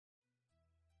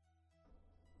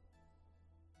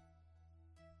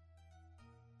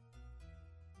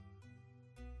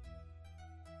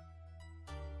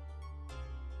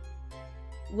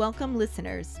Welcome,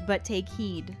 listeners, but take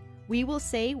heed. We will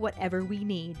say whatever we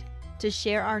need to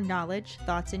share our knowledge,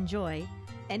 thoughts, and joy,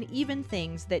 and even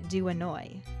things that do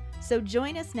annoy. So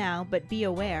join us now, but be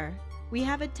aware. We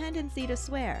have a tendency to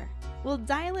swear. We'll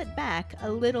dial it back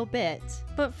a little bit.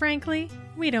 But frankly,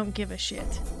 we don't give a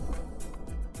shit.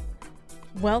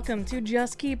 Welcome to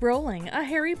Just Keep Rolling, a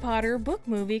Harry Potter book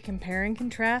movie compare and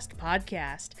contrast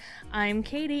podcast. I'm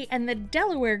Katie, and the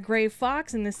Delaware Gray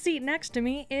Fox in the seat next to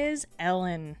me is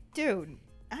Ellen. Dude,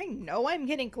 I know I'm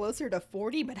getting closer to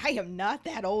 40, but I am not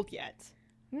that old yet.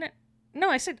 No,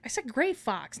 I said Gray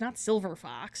Fox, not Silver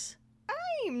Fox.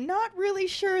 I'm not really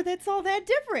sure that's all that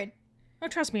different. Oh,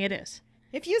 trust me, it is.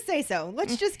 If you say so,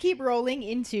 let's just keep rolling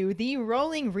into the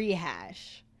rolling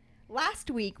rehash.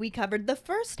 Last week, we covered the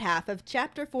first half of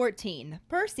Chapter 14,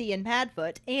 Percy and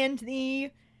Padfoot, and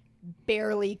the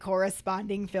barely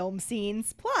corresponding film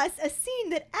scenes, plus a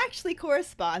scene that actually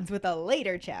corresponds with a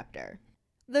later chapter.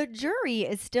 The jury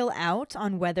is still out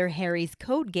on whether Harry's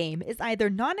code game is either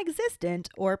non-existent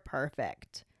or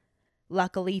perfect.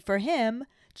 Luckily for him,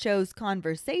 Cho's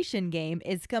conversation game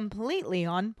is completely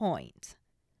on point.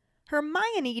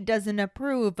 Hermione doesn't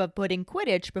approve of putting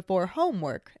Quidditch before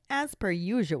homework, as per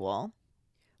usual.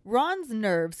 Ron's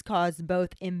nerves cause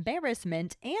both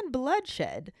embarrassment and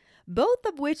bloodshed, both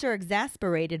of which are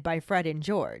exasperated by Fred and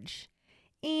George.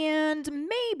 And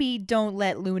maybe don't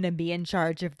let Luna be in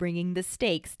charge of bringing the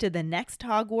stakes to the next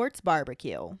Hogwarts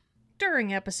barbecue.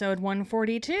 During episode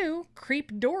 142,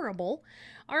 Creep-dorable,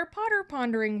 our Potter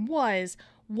Pondering was,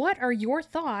 what are your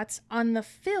thoughts on the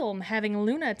film having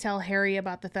Luna tell Harry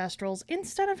about the Thestrals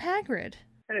instead of Hagrid?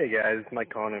 Hey guys,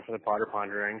 Mike Conan for the Potter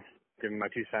Pondering, giving my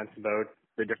 2 cents about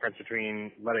the difference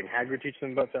between letting Hagrid teach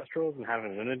them about Thestrals and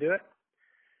having Luna do it.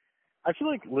 I feel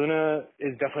like Luna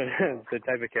is definitely the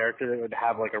type of character that would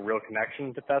have like a real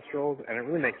connection to Thestrals, and it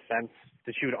really makes sense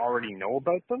that she would already know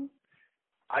about them.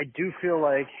 I do feel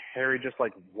like Harry just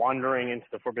like wandering into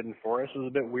the Forbidden Forest was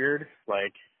a bit weird.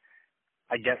 Like,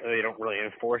 I get that they don't really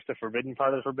enforce the forbidden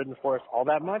part of the Forbidden Forest all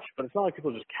that much, but it's not like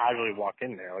people just casually walk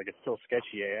in there. Like, it's still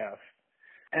sketchy AF.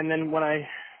 And then when I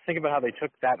think about how they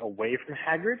took that away from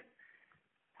Hagrid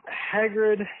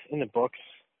in the books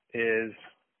is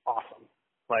awesome.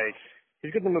 Like,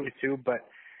 he's good in the movies too, but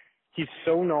he's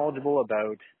so knowledgeable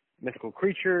about mythical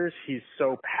creatures. He's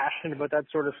so passionate about that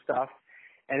sort of stuff.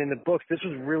 And in the books, this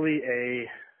was really a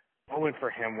moment for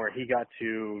him where he got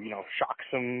to, shock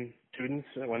some students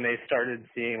when they started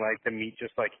seeing like the meat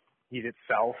just like eat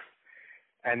itself,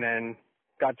 and then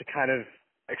got to kind of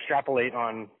extrapolate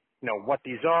on, what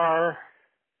these are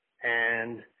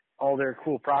and all their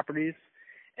cool properties.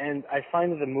 And I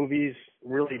find that the movies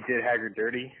really did Hagrid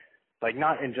dirty, like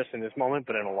not just in this moment,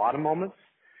 but in a lot of moments,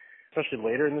 especially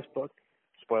later in this book.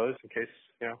 Spoilers in case,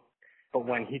 But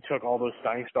when he took all those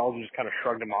stunning spells and just kind of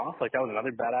shrugged them off, like that was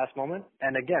another badass moment.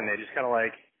 And again, they just kind of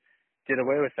like did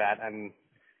away with that. And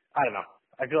I don't know.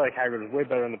 I feel like Hagrid was way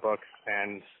better in the books.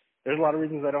 And there's a lot of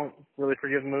reasons I don't really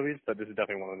forgive the movies, but this is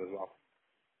definitely one of them as well.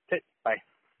 Okay, bye.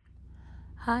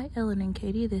 Hi, Ellen and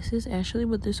Katie. This is Ashley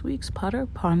with this week's Potter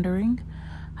Pondering.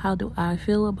 How do I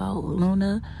feel about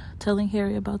Luna telling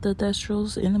Harry about the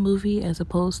Thestrals in the movie as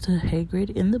opposed to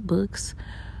Hagrid in the books?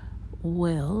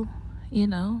 Well,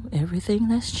 everything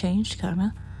that's changed kind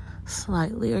of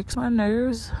slightly irks my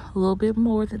nerves, a little bit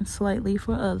more than slightly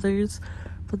for others.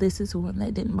 But this is one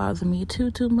that didn't bother me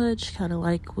too much, kind of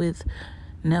like with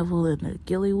Neville and the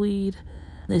gillyweed.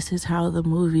 This is how the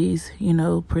movies,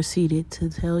 proceeded to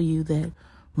tell you that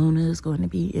Luna is going to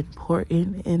be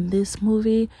important in this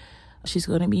movie. She's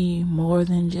going to be more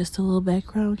than just a little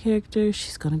background character.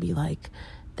 She's going to be like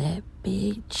that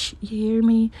bitch, you hear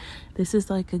me? This is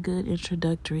like a good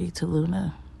introductory to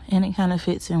Luna, and it kind of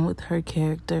fits in with her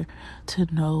character to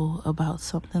know about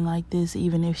something like this.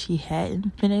 Even if she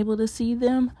hadn't been able to see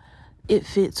them, it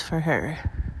fits for her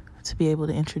to be able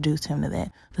to introduce him to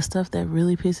that. The stuff that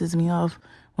really pisses me off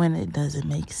when it doesn't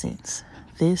make sense.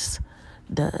 This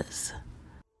does.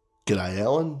 G'day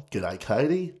Ellen, g'day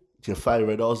Katie, your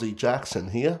favourite Aussie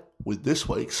Jackson here with this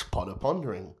week's Potter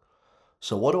Pondering.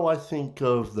 So what do I think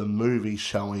of the movie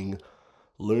showing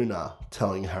Luna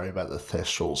telling Harry about the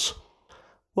Thestrals?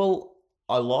 Well,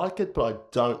 I like it, but I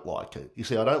don't like it. You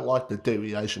see, I don't like the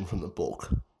deviation from the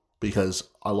book, because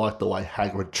I like the way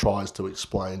Hagrid tries to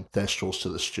explain Thestrals to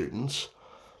the students.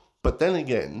 But then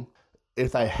again,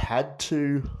 if they had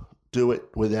to do it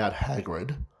without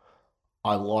Hagrid,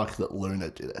 I like that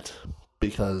Luna did it,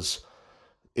 because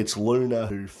it's Luna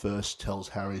who first tells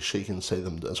Harry she can see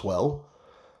them as well.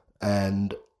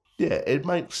 And yeah, it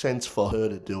makes sense for her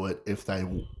to do it if they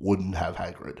wouldn't have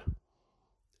Hagrid.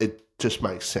 It just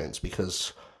makes sense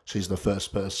because she's the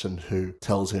first person who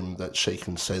tells him that she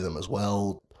can see them as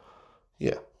well.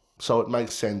 Yeah, so it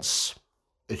makes sense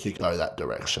if you go that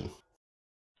direction.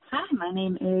 Hi, my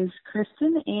name is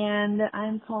Kristen, and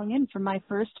I'm calling in for my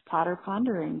first Potter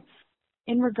Pondering.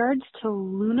 In regards to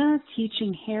Luna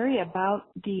teaching Harry about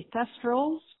the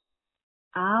Thestrals,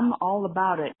 I'm all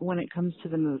about it when it comes to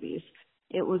the movies.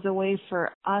 It was a way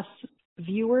for us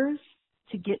viewers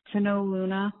to get to know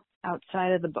Luna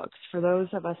outside of the books, for those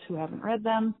of us who haven't read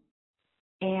them.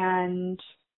 And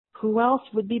who else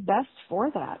would be best for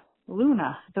that?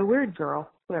 Luna, the weird girl,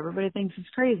 who everybody thinks is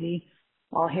crazy,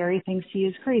 while Harry thinks he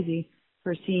is crazy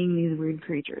for seeing these weird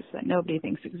creatures that nobody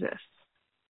thinks exist.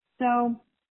 So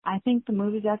I think the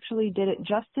movies actually did it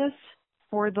justice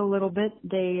for the little bit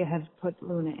they have put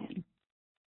Luna in.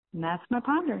 And that's my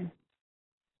pondering.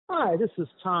 Hi, this is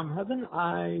Tom Heaven.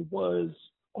 I was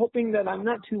hoping that I'm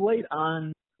not too late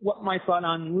on what my thought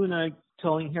on Luna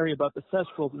telling Harry about the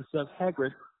Thestrals instead of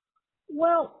Hagrid.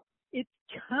 Well, it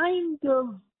kind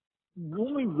of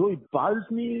only really bothers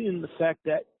me in the fact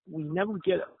that we never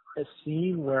get a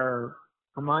scene where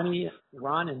Hermione,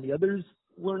 Ron, and the others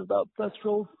learn about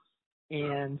Thestrals,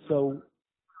 and so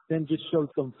then just shows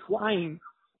them flying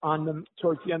on them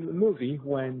towards the end of the movie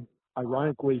when,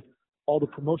 ironically, all the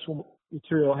promotional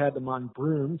material had them on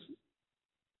brooms.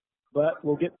 But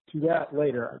we'll get to that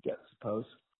later, I suppose.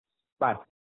 Bye.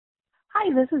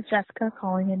 Hi, this is Jessica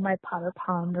calling in my Potter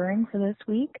Pondering for this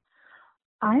week.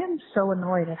 I am so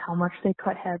annoyed at how much they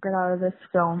cut Hagrid out of this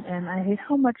film, and I hate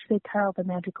how much they cut out the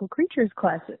magical creatures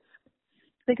classes.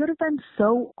 They could have been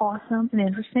so awesome and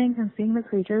interesting, and seeing the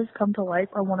creatures come to life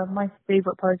are one of my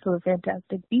favorite parts of the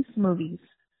Fantastic Beasts movies.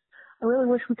 I really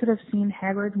wish we could have seen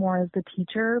Hagrid more as the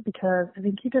teacher, because I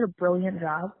think he did a brilliant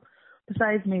job,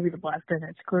 besides maybe the blaster and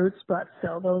its roots, but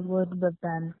still, those would have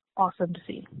been awesome to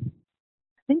see.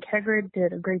 I think Hagrid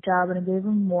did a great job, and it gave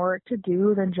him more to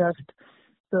do than just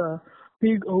the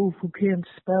big oaf who can't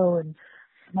spell and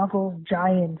smuggles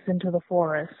giants into the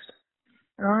forest.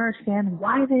 I don't understand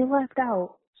why they left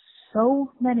out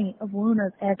so many of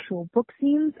Luna's actual book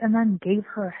scenes and then gave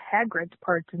her Hagrid's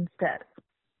parts instead.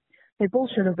 They both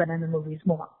should have been in the movies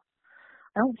more.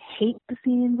 I don't hate the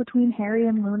scene between Harry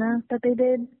and Luna that they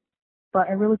did, but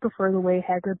I really prefer the way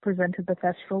Hagrid presented the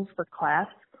Thestrals for class.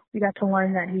 We got to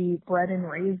learn that he bred and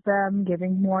raised them,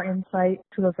 giving more insight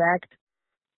to the fact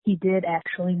he did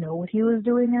actually know what he was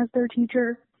doing as their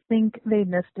teacher. I think they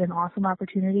missed an awesome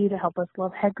opportunity to help us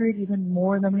love Hagrid even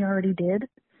more than we already did.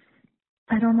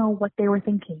 I don't know what they were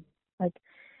thinking. Like,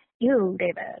 ew,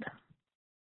 David.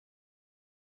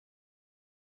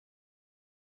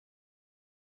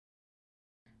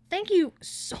 Thank you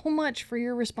so much for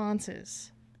your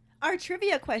responses. Our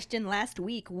trivia question last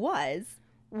week was,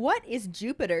 what is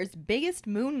Jupiter's biggest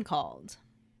moon called?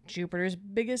 Jupiter's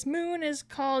biggest moon is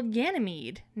called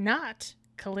Ganymede, not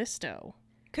Callisto.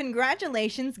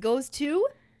 Congratulations goes to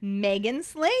Megan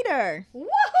Slater.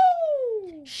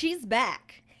 Woohoo! She's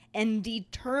back and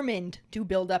determined to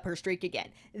build up her streak again.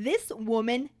 This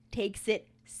woman takes it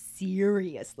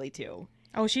seriously too.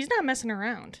 Oh, she's not messing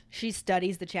around. She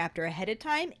studies the chapter ahead of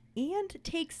time and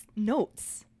takes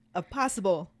notes of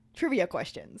possible trivia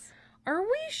questions. Are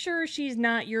we sure she's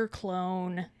not your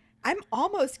clone? I'm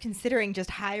almost considering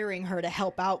just hiring her to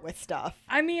help out with stuff.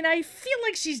 I mean, I feel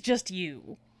like she's just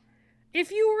you. If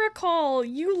you recall,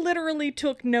 you literally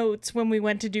took notes when we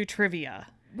went to do trivia.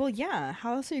 Well, yeah.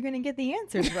 How else are you going to get the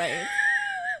answers right?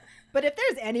 But if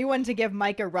there's anyone to give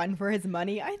Mike a run for his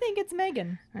money, I think it's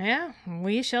Megan. Yeah,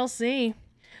 we shall see.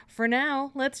 For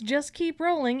now, let's just keep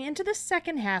rolling into the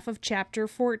second half of Chapter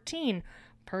 14,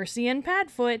 Percy and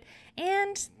Padfoot,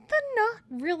 and the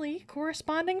not really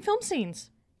corresponding film scenes.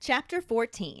 Chapter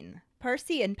 14,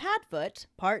 Percy and Padfoot,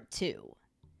 Part 2.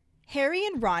 Harry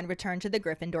and Ron return to the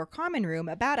Gryffindor common room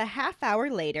about a half hour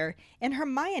later, and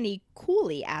Hermione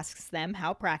coolly asks them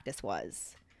how practice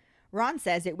was. Ron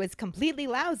says it was completely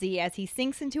lousy as he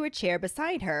sinks into a chair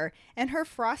beside her, and her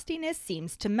frostiness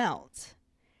seems to melt.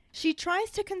 She tries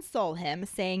to console him,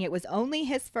 saying it was only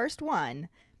his first one,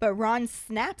 but Ron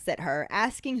snaps at her,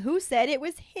 asking who said it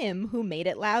was him who made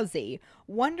it lousy,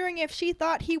 wondering if she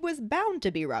thought he was bound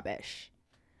to be rubbish.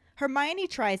 Hermione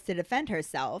tries to defend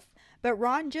herself, but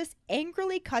Ron just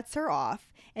angrily cuts her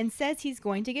off and says he's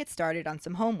going to get started on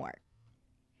some homework.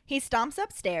 He stomps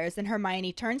upstairs, and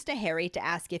Hermione turns to Harry to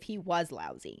ask if he was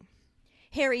lousy.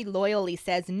 Harry loyally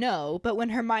says no, but when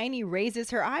Hermione raises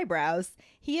her eyebrows,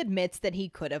 he admits that he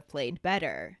could have played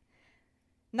better.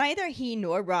 Neither he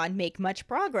nor Ron make much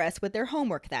progress with their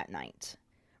homework that night.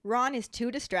 Ron is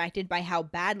too distracted by how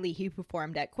badly he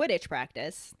performed at Quidditch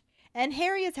practice, and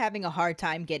Harry is having a hard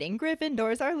time getting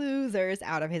Gryffindors are losers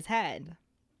out of his head.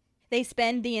 They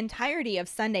spend the entirety of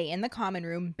Sunday in the common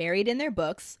room buried in their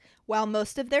books, while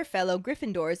most of their fellow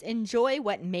Gryffindors enjoy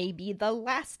what may be the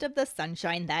last of the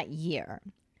sunshine that year.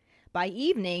 By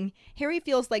evening, Harry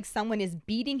feels like someone is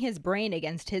beating his brain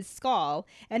against his skull,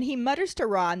 and he mutters to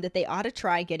Ron that they ought to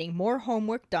try getting more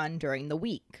homework done during the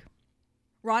week.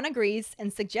 Ron agrees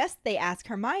and suggests they ask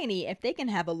Hermione if they can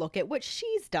have a look at what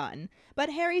she's done, but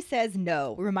Harry says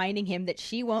no, reminding him that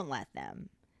she won't let them.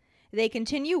 They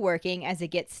continue working as it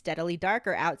gets steadily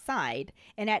darker outside,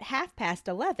 and at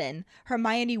 11:30,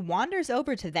 Hermione wanders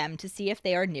over to them to see if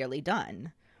they are nearly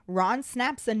done. Ron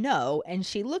snaps a no, and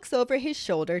she looks over his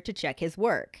shoulder to check his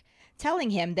work,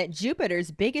 telling him that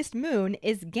Jupiter's biggest moon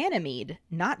is Ganymede,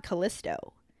 not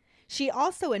Callisto. She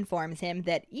also informs him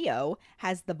that Io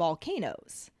has the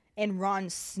volcanoes, and Ron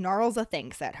snarls a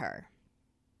thanks at her.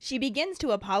 She begins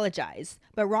to apologize,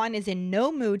 but Ron is in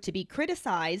no mood to be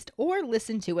criticized or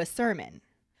listen to a sermon.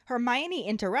 Hermione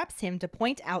interrupts him to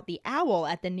point out the owl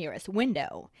at the nearest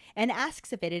window, and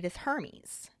asks if it is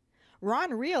Hermes.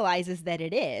 Ron realizes that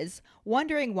it is,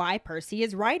 wondering why Percy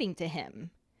is writing to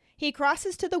him. He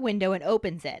crosses to the window and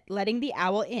opens it, letting the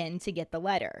owl in to get the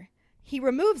letter. He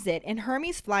removes it and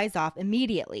Hermes flies off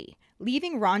immediately,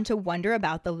 leaving Ron to wonder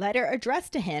about the letter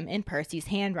addressed to him in Percy's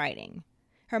handwriting.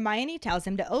 Hermione tells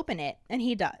him to open it, and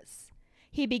he does.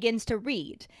 He begins to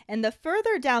read, and the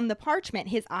further down the parchment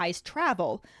his eyes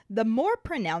travel, the more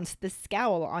pronounced the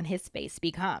scowl on his face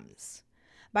becomes.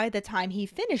 By the time he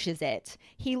finishes it,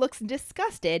 he looks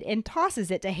disgusted and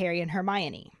tosses it to Harry and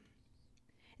Hermione.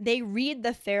 They read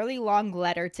the fairly long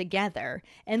letter together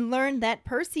and learn that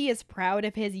Percy is proud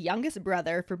of his youngest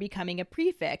brother for becoming a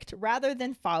prefect rather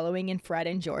than following in Fred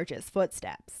and George's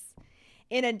footsteps.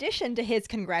 In addition to his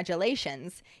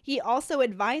congratulations, he also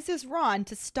advises Ron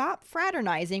to stop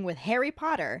fraternizing with Harry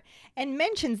Potter and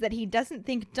mentions that he doesn't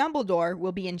think Dumbledore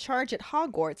will be in charge at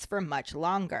Hogwarts for much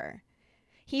longer.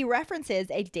 He references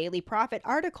a Daily Prophet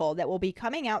article that will be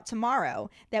coming out tomorrow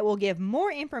that will give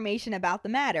more information about the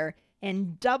matter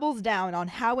and doubles down on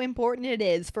how important it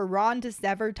is for Ron to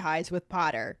sever ties with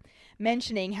Potter,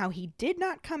 mentioning how he did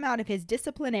not come out of his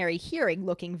disciplinary hearing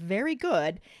looking very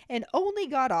good and only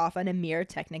got off on a mere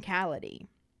technicality.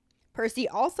 Percy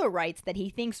also writes that he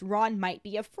thinks Ron might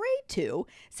be afraid to,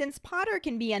 since Potter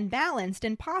can be unbalanced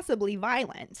and possibly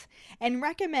violent, and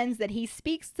recommends that he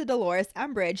speaks to Dolores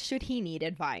Umbridge should he need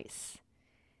advice.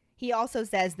 He also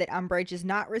says that Umbridge is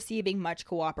not receiving much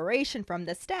cooperation from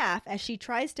the staff as she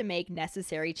tries to make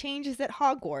necessary changes at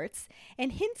Hogwarts,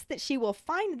 and hints that she will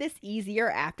find this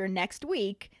easier after next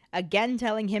week, again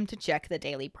telling him to check the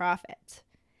Daily Prophet.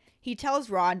 He tells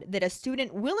Ron that a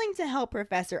student willing to help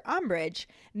Professor Umbridge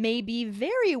may be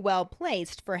very well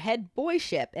placed for head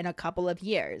boyship in a couple of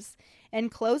years, and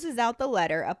closes out the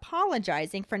letter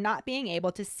apologizing for not being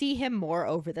able to see him more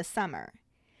over the summer.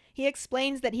 He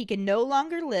explains that he can no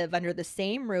longer live under the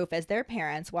same roof as their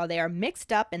parents while they are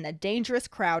mixed up in the dangerous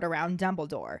crowd around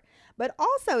Dumbledore, but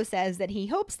also says that he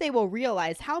hopes they will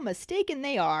realize how mistaken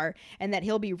they are and that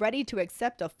he'll be ready to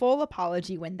accept a full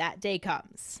apology when that day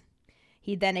comes.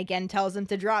 He then again tells him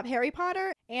to drop Harry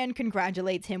Potter and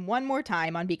congratulates him one more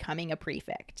time on becoming a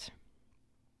prefect.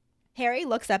 Harry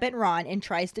looks up at Ron and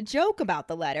tries to joke about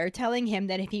the letter, telling him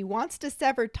that if he wants to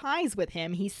sever ties with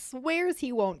him, he swears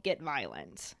he won't get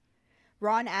violent.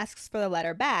 Ron asks for the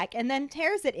letter back and then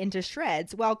tears it into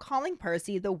shreds while calling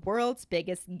Percy the world's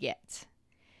biggest git.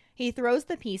 He throws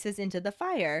the pieces into the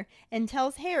fire and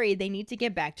tells Harry they need to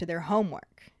get back to their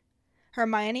homework.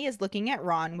 Hermione is looking at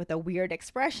Ron with a weird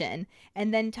expression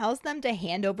and then tells them to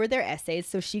hand over their essays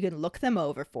so she can look them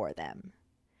over for them.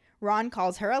 Ron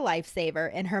calls her a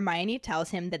lifesaver and Hermione tells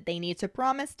him that they need to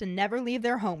promise to never leave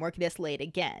their homework this late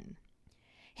again.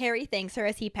 Harry thanks her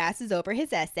as he passes over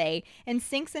his essay and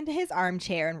sinks into his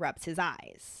armchair and rubs his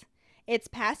eyes. It's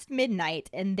past midnight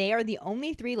and they are the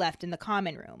only three left in the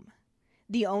common room.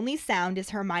 The only sound is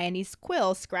Hermione's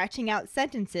quill scratching out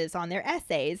sentences on their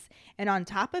essays, and on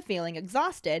top of feeling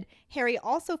exhausted, Harry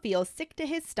also feels sick to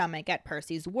his stomach at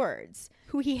Percy's words,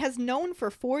 who he has known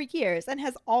for 4 years and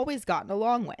has always gotten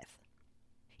along with.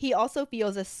 He also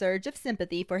feels a surge of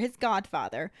sympathy for his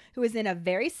godfather, who is in a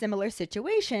very similar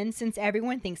situation since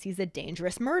everyone thinks he's a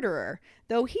dangerous murderer,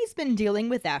 though he's been dealing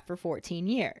with that for 14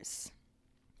 years.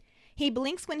 He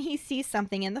blinks when he sees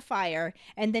something in the fire,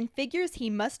 and then figures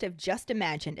he must have just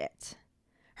imagined it.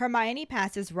 Hermione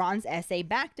passes Ron's essay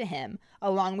back to him,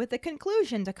 along with the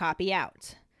conclusion to copy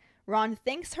out. Ron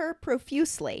thanks her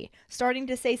profusely, starting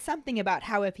to say something about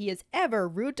how if he is ever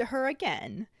rude to her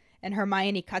again, and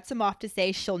Hermione cuts him off to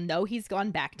say she'll know he's gone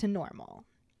back to normal.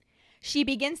 She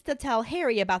begins to tell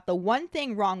Harry about the one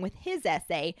thing wrong with his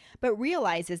essay, but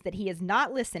realizes that he is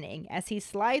not listening as he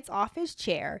slides off his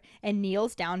chair and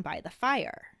kneels down by the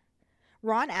fire.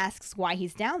 Ron asks why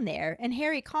he's down there, and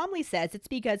Harry calmly says it's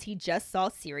because he just saw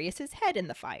Sirius's head in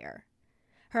the fire.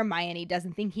 Hermione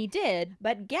doesn't think he did,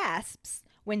 but gasps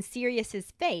when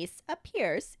Sirius's face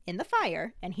appears in the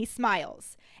fire and he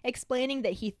smiles, explaining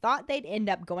that he thought they'd end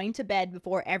up going to bed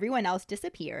before everyone else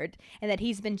disappeared and that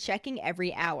he's been checking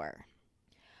every hour.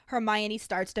 Hermione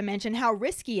starts to mention how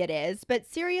risky it is, but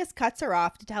Sirius cuts her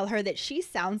off to tell her that she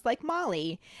sounds like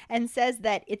Molly and says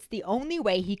that it's the only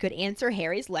way he could answer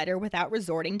Harry's letter without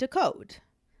resorting to code.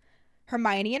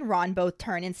 Hermione and Ron both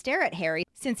turn and stare at Harry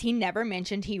since he never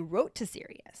mentioned he wrote to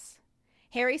Sirius.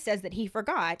 Harry says that he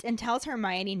forgot and tells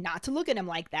Hermione not to look at him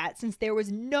like that since there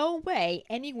was no way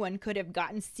anyone could have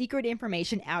gotten secret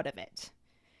information out of it.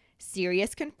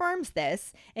 Sirius confirms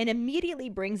this and immediately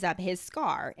brings up his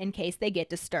scar in case they get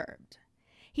disturbed.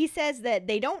 He says that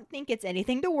they don't think it's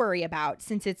anything to worry about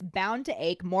since it's bound to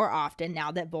ache more often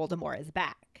now that Voldemort is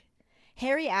back.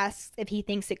 Harry asks if he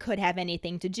thinks it could have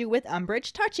anything to do with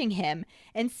Umbridge touching him,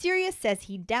 and Sirius says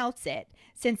he doubts it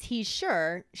since he's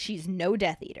sure she's no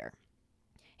Death Eater.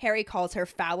 Harry calls her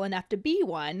foul enough to be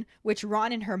one, which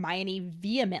Ron and Hermione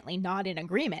vehemently nod in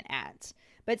agreement at.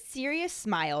 But Sirius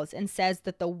smiles and says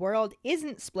that the world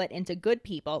isn't split into good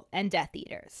people and Death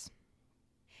Eaters.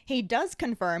 He does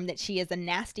confirm that she is a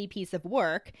nasty piece of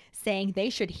work, saying they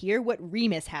should hear what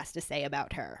Remus has to say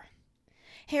about her.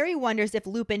 Harry wonders if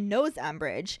Lupin knows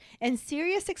Umbridge, and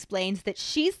Sirius explains that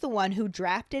she's the one who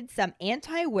drafted some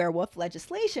anti-werewolf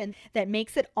legislation that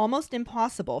makes it almost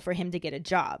impossible for him to get a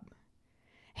job.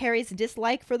 Harry's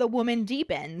dislike for the woman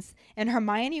deepens, and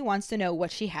Hermione wants to know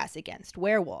what she has against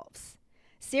werewolves.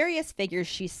 Sirius figures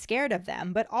she's scared of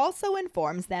them, but also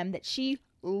informs them that she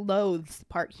loathes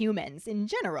part humans in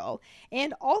general,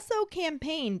 and also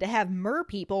campaigned to have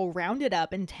mer-people rounded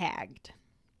up and tagged.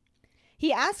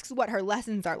 He asks what her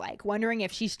lessons are like, wondering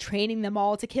if she's training them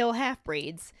all to kill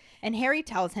half-breeds, and Harry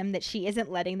tells him that she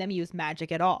isn't letting them use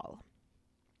magic at all.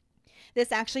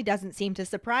 This actually doesn't seem to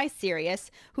surprise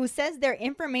Sirius, who says their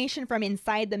information from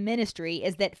inside the Ministry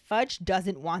is that Fudge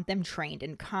doesn't want them trained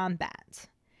in combat.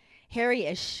 Harry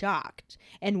is shocked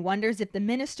and wonders if the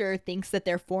Minister thinks that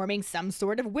they're forming some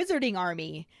sort of wizarding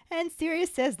army, and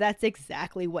Sirius says that's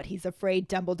exactly what he's afraid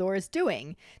Dumbledore is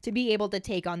doing, to be able to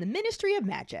take on the Ministry of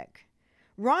Magic.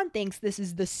 Ron thinks this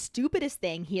is the stupidest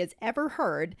thing he has ever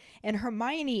heard, and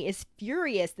Hermione is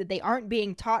furious that they aren't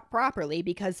being taught properly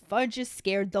because Fudge is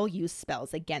scared they'll use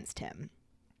spells against him.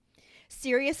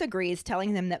 Sirius agrees,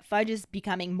 telling them that Fudge is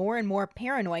becoming more and more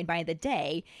paranoid by the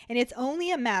day, and it's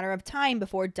only a matter of time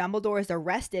before Dumbledore is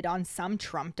arrested on some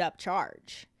trumped-up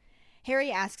charge. Harry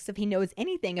asks if he knows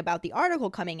anything about the article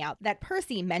coming out that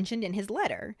Percy mentioned in his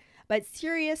letter, but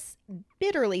Sirius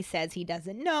bitterly says he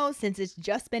doesn't know since it's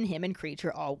just been him and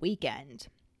Kreacher all weekend.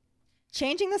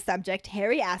 Changing the subject,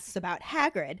 Harry asks about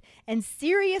Hagrid, and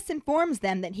Sirius informs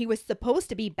them that he was supposed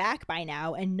to be back by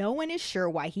now and no one is sure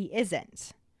why he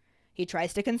isn't. He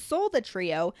tries to console the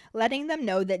trio, letting them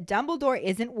know that Dumbledore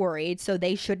isn't worried, so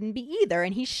they shouldn't be either,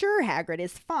 and he's sure Hagrid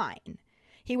is fine.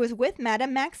 He was with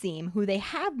Madame Maxime, who they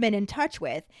have been in touch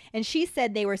with, and she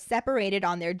said they were separated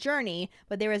on their journey,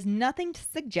 but there is nothing to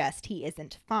suggest he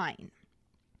isn't fine.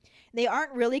 They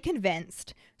aren't really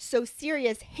convinced, so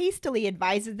Sirius hastily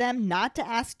advises them not to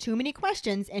ask too many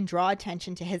questions and draw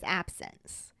attention to his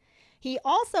absence. He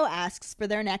also asks for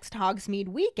their next Hogsmeade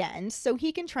weekend so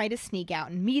he can try to sneak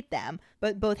out and meet them,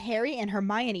 but both Harry and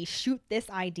Hermione shoot this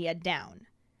idea down.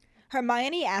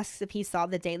 Hermione asks if he saw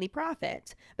the Daily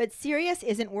Prophet, but Sirius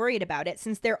isn't worried about it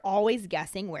since they're always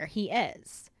guessing where he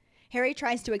is. Harry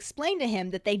tries to explain to him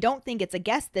that they don't think it's a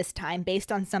guess this time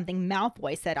based on something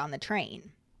Malfoy said on the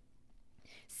train.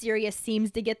 Sirius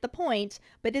seems to get the point,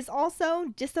 but is also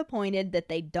disappointed that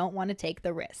they don't want to take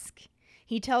the risk.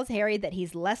 He tells Harry that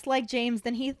he's less like James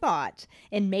than he thought,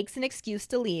 and makes an excuse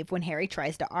to leave when Harry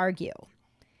tries to argue.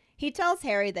 He tells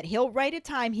Harry that he'll write a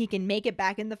time he can make it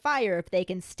back in the fire if they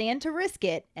can stand to risk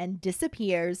it, and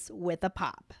disappears with a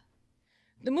pop.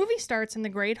 The movie starts in the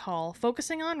Great Hall,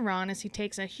 focusing on Ron as he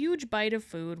takes a huge bite of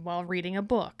food while reading a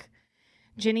book.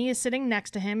 Ginny is sitting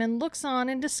next to him and looks on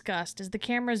in disgust as the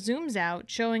camera zooms out,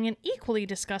 showing an equally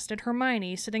disgusted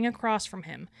Hermione sitting across from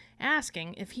him,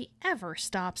 asking if he ever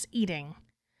stops eating.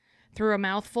 Through a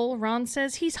mouthful, Ron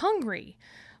says he's hungry,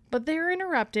 but they're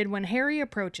interrupted when Harry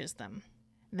approaches them.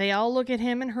 They all look at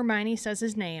him and Hermione says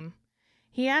his name.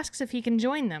 He asks if he can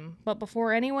join them, but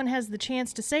before anyone has the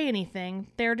chance to say anything,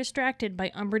 they're distracted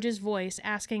by Umbridge's voice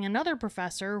asking another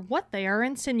professor what they are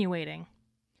insinuating.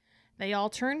 They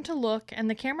all turn to look, and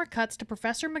the camera cuts to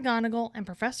Professor McGonagall and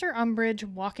Professor Umbridge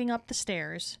walking up the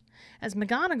stairs, as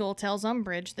McGonagall tells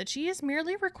Umbridge that she is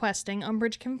merely requesting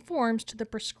Umbridge conforms to the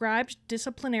prescribed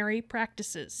disciplinary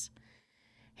practices.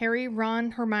 Harry,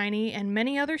 Ron, Hermione, and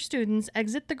many other students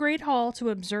exit the Great Hall to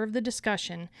observe the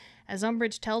discussion, as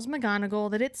Umbridge tells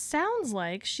McGonagall that it sounds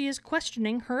like she is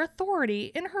questioning her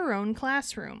authority in her own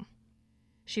classroom.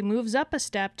 She moves up a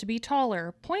step to be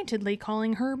taller, pointedly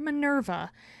calling her Minerva,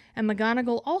 and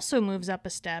McGonagall also moves up a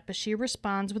step as she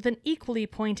responds with an equally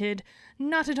pointed,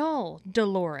 "Not at all,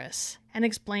 Dolores," and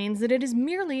explains that it is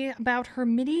merely about her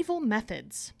medieval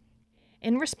methods.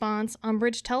 In response,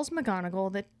 Umbridge tells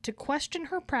McGonagall that to question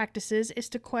her practices is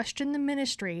to question the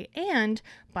ministry and,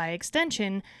 by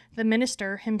extension, the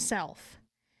minister himself.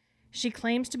 She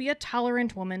claims to be a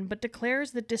tolerant woman, but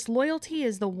declares that disloyalty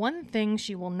is the one thing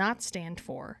she will not stand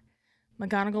for.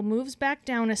 McGonagall moves back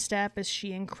down a step as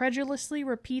she incredulously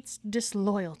repeats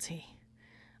disloyalty.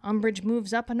 Umbridge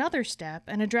moves up another step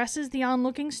and addresses the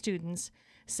onlooking students,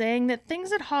 saying that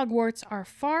things at Hogwarts are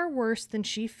far worse than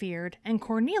she feared, and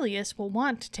Cornelius will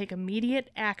want to take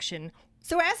immediate action.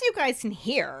 So as you guys can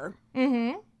hear,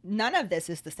 none of this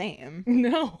is the same.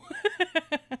 No.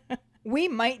 We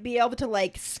might be able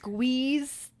to,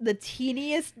 squeeze the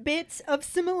teeniest bits of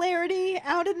similarity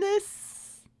out of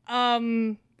this.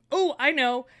 Oh, I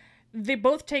know. They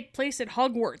both take place at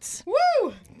Hogwarts.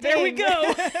 Woo! There we Ding.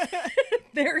 go.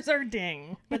 There's our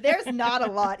ding. But there's not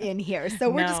a lot in here. So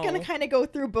we're just going to kind of go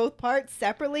through both parts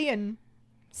separately and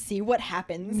see what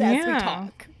happens as we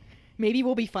talk. Maybe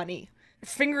we'll be funny.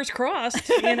 Fingers crossed,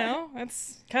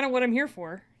 That's kind of what I'm here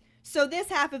for. So this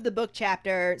half of the book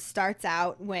chapter starts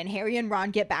out when Harry and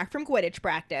Ron get back from Quidditch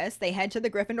practice. They head to the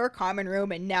Gryffindor common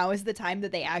room, and now is the time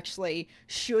that they actually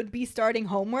should be starting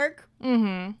homework.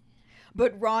 Mm-hmm.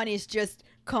 But Ron is just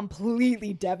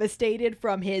completely devastated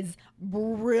from his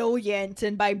brilliant,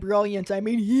 and by brilliant I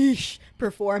mean yeesh,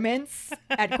 performance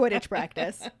at Quidditch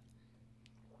practice.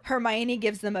 Hermione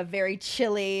gives them a very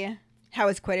chilly, "How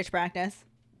is Quidditch practice?"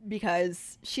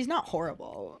 because she's not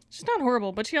horrible. She's not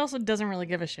horrible, but she also doesn't really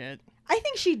give a shit. I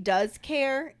think she does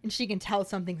care, and she can tell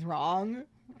something's wrong.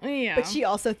 Yeah. But she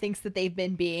also thinks that they've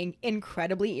been being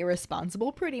incredibly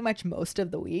irresponsible pretty much most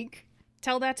of the week.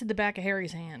 Tell that to the back of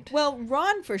Harry's hand. Well,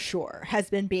 Ron for sure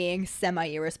has been being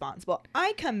semi-irresponsible.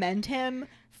 I commend him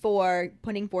for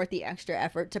putting forth the extra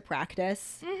effort to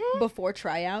practice before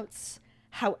tryouts.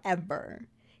 However,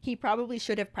 he probably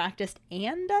should have practiced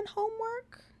and done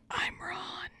homework. I'm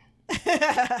Ron.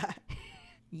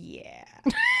 Yeah.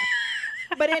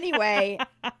 But anyway,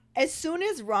 as soon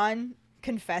as Ron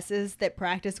confesses that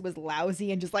practice was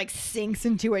lousy and just sinks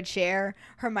into a chair,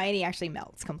 Hermione actually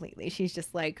melts completely. She's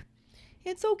just like,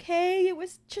 "It's okay, it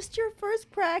was just your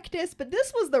first practice," but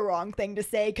this was the wrong thing to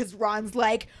say because Ron's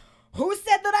like, "Who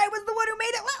said that I was the one who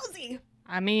made it lousy?"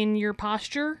 I mean, your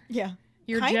posture? Yeah.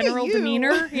 Your Kinda general you.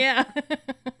 demeanor? Yeah.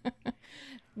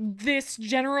 This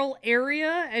general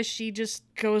area as she just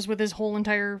goes with his whole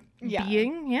entire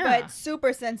being. Yeah. But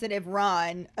super sensitive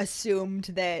Ron assumed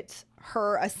that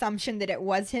her assumption that it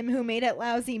was him who made it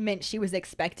lousy meant she was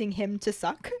expecting him to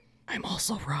suck. I'm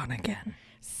also Ron again.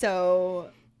 So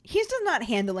he's just not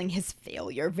handling his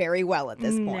failure very well at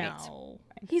this point. No.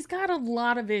 He's got a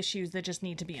lot of issues that just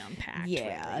need to be unpacked.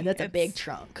 Yeah, really. that's a big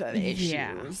chunk of issues.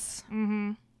 Yeah.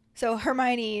 Mm-hmm. So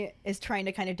Hermione is trying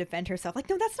to kind of defend herself. Like,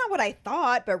 no, that's not what I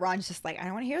thought. But Ron's just like, I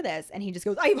don't want to hear this. And he just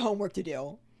goes, I have homework to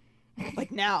do.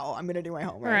 Now I'm going to do my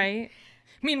homework. Right.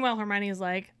 Meanwhile, Hermione's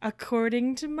like,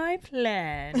 according to my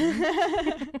plan.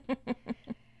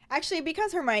 Actually,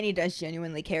 because Hermione does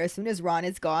genuinely care, as soon as Ron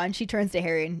is gone, she turns to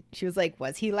Harry and she was like,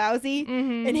 was he lousy?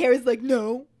 Mm-hmm. And Harry's like,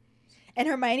 no. And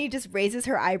Hermione just raises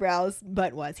her eyebrows,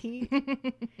 but was he?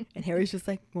 And Harry's just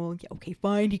like, well, yeah, okay,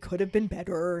 fine. He could have been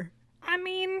better. I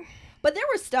mean... But there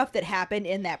was stuff that happened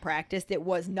in that practice that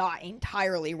was not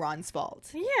entirely Ron's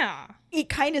fault. Yeah. It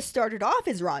kind of started off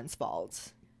as Ron's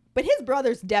fault. But his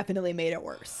brothers definitely made it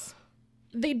worse.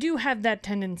 They do have that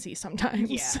tendency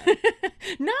sometimes. Yeah.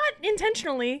 Not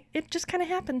intentionally. It just kind of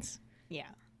happens. Yeah.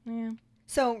 Yeah.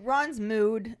 So Ron's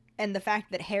mood and the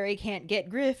fact that Harry can't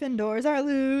get Gryffindors are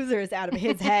losers out of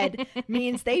his head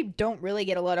means they don't really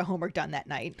get a lot of homework done that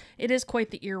night. It is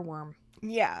quite the earworm.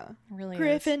 Yeah. It really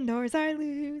Gryffindors are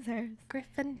losers.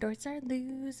 Gryffindors are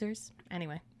losers.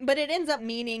 Anyway. But it ends up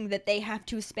meaning that they have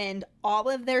to spend all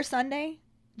of their Sunday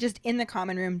just in the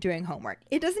common room doing homework.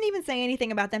 It doesn't even say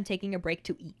anything about them taking a break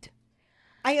to eat.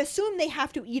 I assume they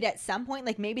have to eat at some point,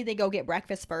 like maybe they go get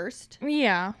breakfast first.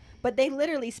 Yeah. But they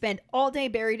literally spend all day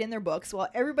buried in their books while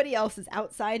everybody else is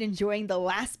outside enjoying the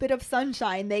last bit of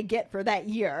sunshine they get for that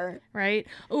year. Right?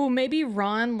 Oh, maybe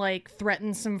Ron, like,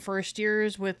 threatens some first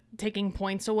years with taking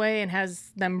points away and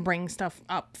has them bring stuff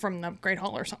up from the Great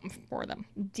Hall or something for them.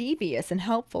 Devious and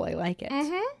helpful. I like it.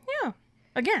 Mm-hmm. Yeah.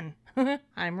 Again,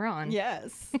 I'm Ron.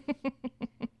 Yes.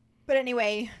 But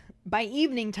anyway, by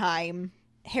evening time,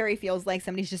 Harry feels like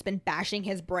somebody's just been bashing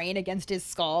his brain against his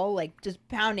skull, like just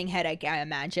pounding headache, I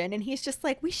imagine. And he's just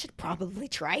like, we should probably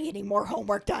try getting more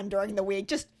homework done during the week.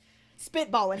 Just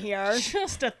spitballing here.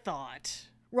 Just a thought.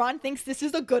 Ron thinks this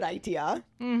is a good idea.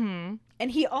 Mm-hmm.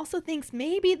 And he also thinks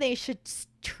maybe they should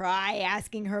try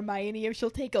asking Hermione if she'll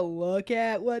take a look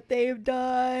at what they've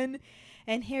done.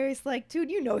 And Harry's like, dude,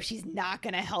 you know she's not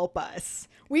going to help us.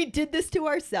 We did this to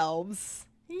ourselves.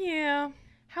 Yeah.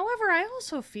 However, I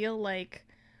also feel like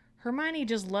Hermione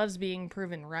just loves being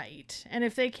proven right. And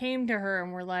if they came to her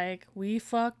and were like, we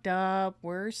fucked up,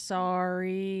 we're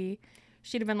sorry,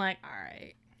 she'd have been like, all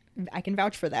right. I can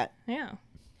vouch for that. Yeah.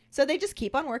 So they just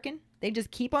keep on working. They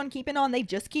just keep on keeping on. They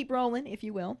just keep rolling, if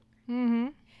you will. Mm-hmm.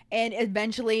 And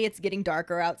eventually it's getting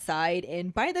darker outside.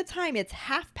 And by the time it's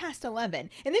 11:30,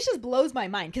 and this just blows my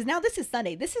mind because now this is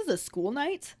Sunday. This is a school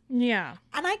night. Yeah.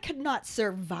 And I could not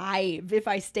survive if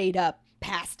I stayed up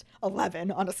past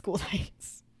 11 on a school night.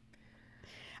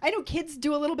 I know kids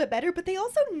do a little bit better, but they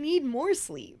also need more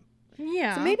sleep.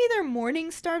 Yeah. So maybe their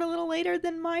mornings start a little later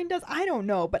than mine does. I don't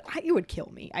know, but it would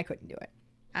kill me. I couldn't do it.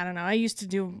 I don't know. I used to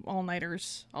do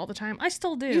all-nighters all the time. I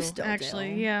still do. You still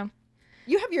actually, do. Yeah.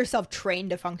 You have yourself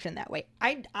trained to function that way.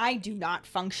 I do not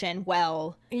function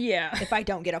well Yeah. if I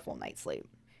don't get a full night's sleep.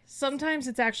 Sometimes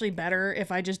it's actually better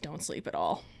if I just don't sleep at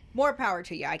all. More power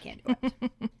to you. I can't do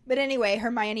it. But anyway,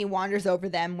 Hermione wanders over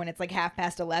them when it's like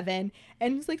 11:30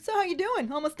 and is like, so how you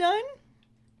doing? Almost done?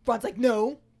 Ron's like,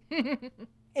 no.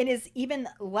 And is even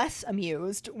less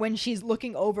amused when she's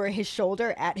looking over his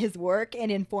shoulder at his work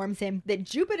and informs him that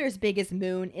Jupiter's biggest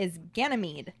moon is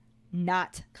Ganymede,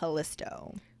 not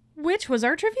Callisto. Which was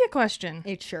our trivia question.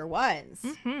 It sure was.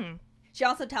 Mm-hmm. She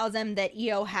also tells him that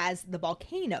Io has the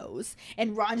volcanoes,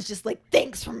 and Ron's just like,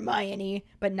 thanks, Hermione,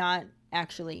 but not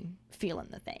actually feeling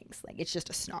the thanks. Like, it's just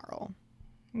a snarl.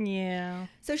 Yeah.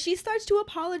 So she starts to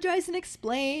apologize and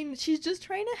explain. She's just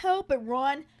trying to help, but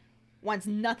Ron wants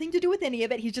nothing to do with any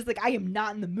of it. He's just like, I am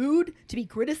not in the mood to be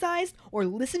criticized or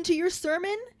listen to your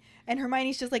sermon. And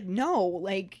Hermione's just like, no,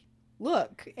 like,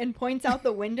 look, and points out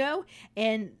the window,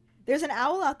 and there's an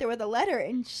owl out there with a letter,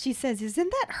 and she says, isn't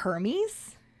that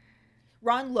Hermes?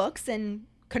 Ron looks and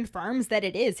confirms that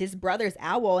it is his brother's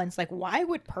owl, and it's like, why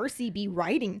would Percy be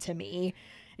writing to me?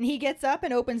 And he gets up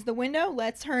and opens the window,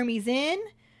 lets Hermes in,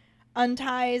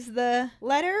 unties the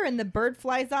letter, and the bird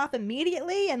flies off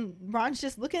immediately, and Ron's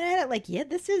just looking at it like, yeah,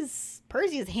 this is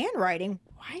Percy's handwriting.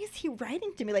 Why is he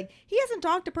writing to me? Like, he hasn't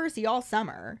talked to Percy all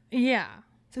summer. Yeah.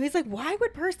 So he's like, why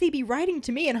would Percy be writing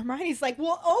to me? And Hermione's like,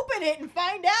 well, open it and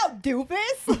find out,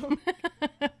 doofus.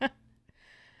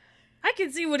 I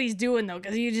can see what he's doing, though,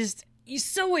 because he's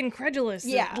so incredulous.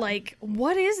 Yeah. Like,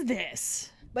 what is this?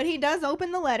 But he does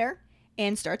open the letter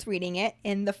and starts reading it.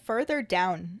 And the further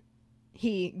down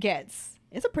he gets,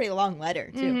 it's a pretty long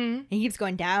letter, too. Mm-hmm. He keeps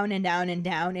going down and down and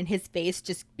down. And his face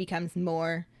just becomes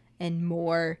more and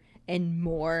more and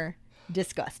more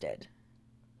disgusted.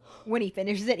 When he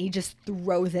finishes it, he just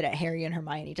throws it at Harry and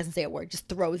Hermione. He doesn't say a word, just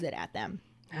throws it at them.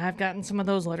 I've gotten some of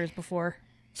those letters before.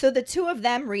 So the two of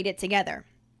them read it together.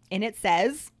 And it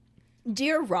says,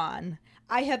 Dear Ron,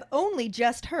 I have only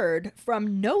just heard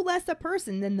from no less a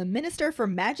person than the Minister for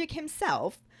Magic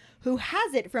himself, who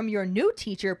has it from your new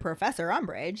teacher, Professor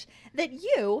Umbridge, that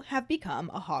you have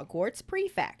become a Hogwarts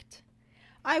prefect.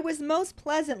 I was most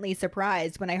pleasantly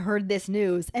surprised when I heard this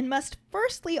news and must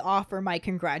firstly offer my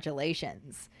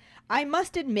congratulations. I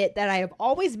must admit that I have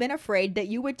always been afraid that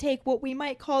you would take what we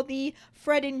might call the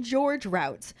Fred and George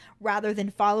route, rather than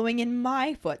following in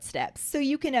my footsteps, so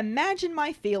you can imagine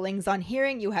my feelings on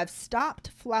hearing you have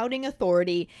stopped flouting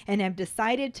authority and have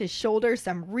decided to shoulder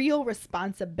some real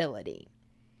responsibility.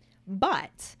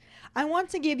 But I want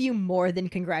to give you more than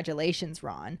congratulations,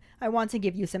 Ron. I want to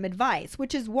give you some advice,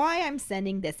 which is why I'm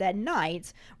sending this at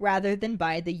night rather than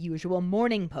by the usual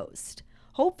morning post.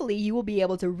 Hopefully you will be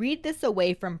able to read this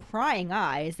away from prying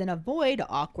eyes and avoid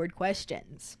awkward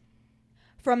questions.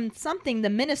 From something the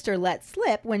minister let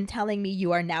slip when telling me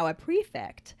you are now a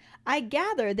prefect, I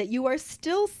gather that you are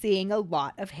still seeing a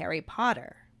lot of Harry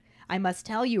Potter. I must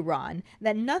tell you, Ron,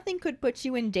 that nothing could put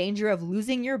you in danger of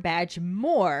losing your badge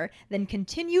more than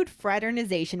continued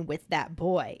fraternization with that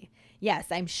boy. Yes,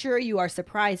 I'm sure you are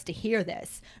surprised to hear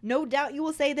this. No doubt you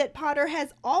will say that Potter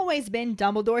has always been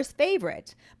Dumbledore's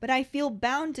favorite, but I feel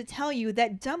bound to tell you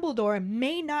that Dumbledore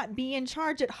may not be in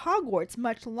charge at Hogwarts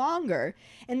much longer,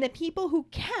 and the people who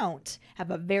count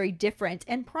have a very different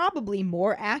and probably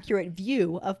more accurate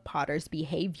view of Potter's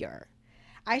behavior.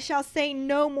 I shall say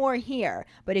no more here,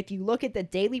 but if you look at the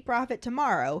Daily Prophet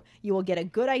tomorrow, you will get a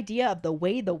good idea of the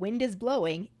way the wind is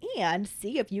blowing and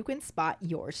see if you can spot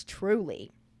yours truly.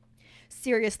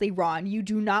 Seriously, Ron, you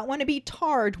do not want to be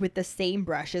tarred with the same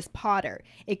brush as Potter.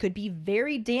 It could be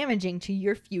very damaging to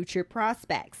your future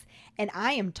prospects. And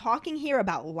I am talking here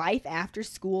about life after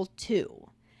school, too.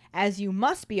 As you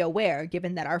must be aware,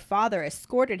 given that our father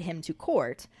escorted him to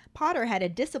court, Potter had a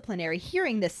disciplinary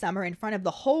hearing this summer in front of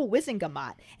the whole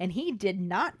Wizengamot, and he did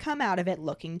not come out of it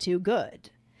looking too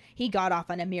good. He got off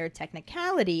on a mere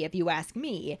technicality, if you ask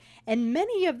me, and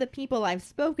many of the people I've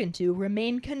spoken to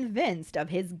remain convinced of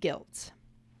his guilt.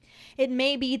 It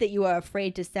may be that you are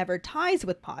afraid to sever ties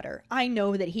with Potter. I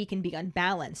know that he can be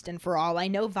unbalanced and, for all I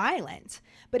know, violent.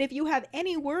 But if you have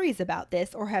any worries about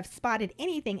this or have spotted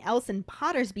anything else in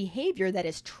Potter's behavior that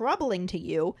is troubling to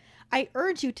you, I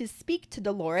urge you to speak to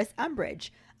Dolores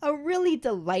Umbridge, a really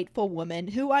delightful woman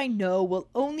who I know will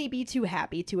only be too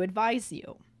happy to advise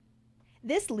you.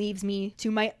 This leaves me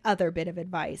to my other bit of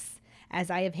advice.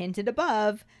 As I have hinted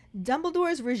above,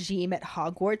 Dumbledore's regime at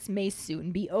Hogwarts may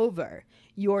soon be over.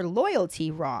 Your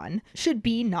loyalty, Ron, should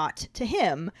be not to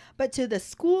him, but to the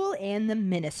school and the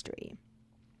ministry.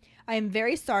 I am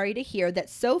very sorry to hear that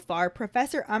so far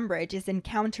Professor Umbridge is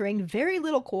encountering very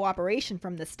little cooperation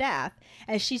from the staff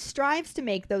as she strives to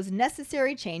make those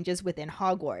necessary changes within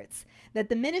Hogwarts that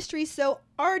the ministry so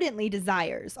ardently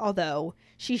desires, although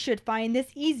she should find this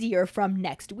easier from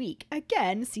next week.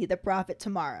 Again, see the prophet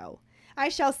tomorrow. I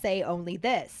shall say only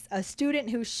this. A student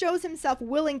who shows himself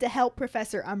willing to help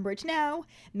Professor Umbridge now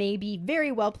may be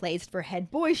very well placed for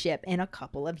head boyship in a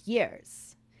couple of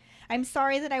years. I'm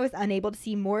sorry that I was unable to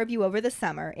see more of you over the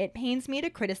summer. It pains me to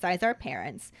criticize our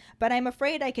parents, but I'm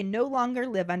afraid I can no longer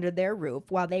live under their roof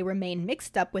while they remain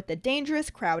mixed up with the dangerous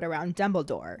crowd around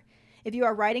Dumbledore. If you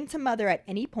are writing to Mother at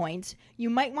any point, you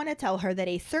might want to tell her that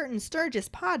a certain Sturgis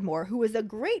Podmore, who is a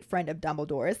great friend of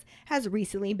Dumbledore's, has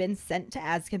recently been sent to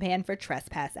Azkaban for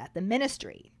trespass at the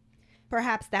Ministry.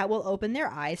 Perhaps that will open their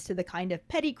eyes to the kind of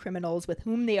petty criminals with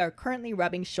whom they are currently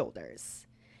rubbing shoulders.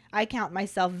 I count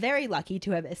myself very lucky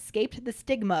to have escaped the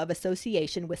stigma of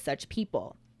association with such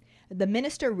people. The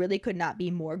minister really could not be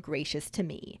more gracious to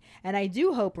me, and I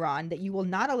do hope, Ron, that you will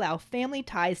not allow family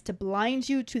ties to blind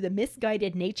you to the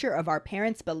misguided nature of our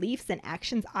parents' beliefs and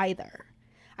actions either.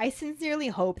 I sincerely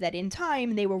hope that in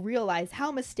time they will realize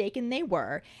how mistaken they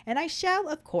were, and I shall,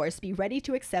 of course, be ready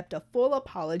to accept a full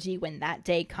apology when that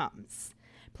day comes.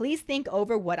 Please think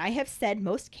over what I have said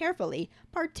most carefully,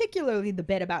 particularly the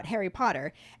bit about Harry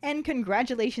Potter, and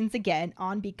congratulations again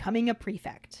on becoming a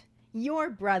prefect. Your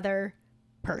brother,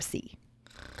 Percy.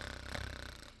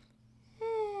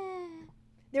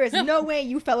 There is no way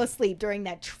you fell asleep during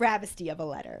that travesty of a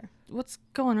letter. What's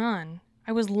going on?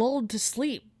 I was lulled to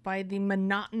sleep by the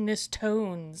monotonous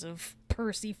tones of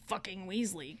Percy fucking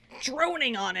Weasley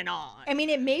droning on and on. I mean,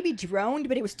 it may be droned,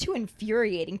 but it was too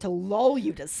infuriating to lull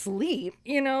you to sleep.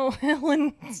 You know,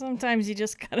 Helen, sometimes you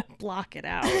just gotta block it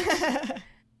out.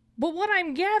 But what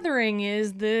I'm gathering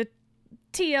is the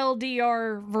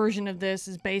TLDR version of this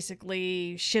is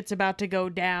basically shit's about to go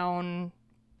down.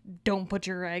 Don't put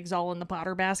your eggs all in the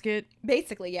Potter basket.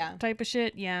 Basically, yeah. Type of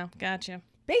shit. Yeah, gotcha.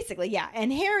 Basically, yeah.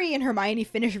 And Harry and Hermione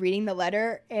finish reading the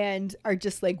letter and are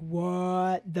just like,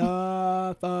 what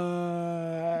the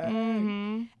fuck?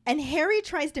 Mm-hmm. And Harry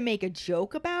tries to make a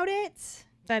joke about it.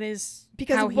 That is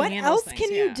because how he what handles else things,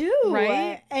 can you do?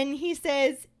 Right? And he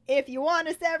says, if you want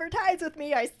to sever ties with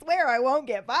me, I swear I won't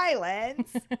get violent.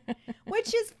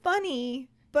 Which is funny,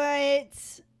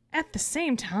 but at the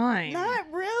same time, not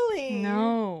really.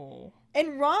 No.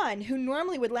 And Ron, who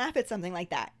normally would laugh at something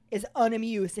like that, is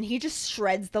unamused, and he just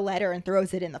shreds the letter and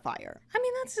throws it in the fire. I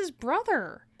mean, that's his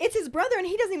brother. It's his brother, and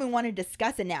he doesn't even want to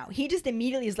discuss it now. He just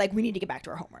immediately is like, we need to get back to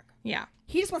our homework. Yeah.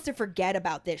 He just wants to forget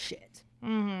about this shit.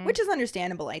 Mm-hmm. Which is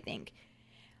understandable, I think.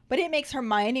 But it makes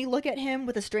Hermione look at him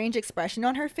with a strange expression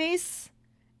on her face.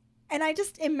 And I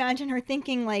just imagine her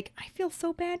thinking, like, I feel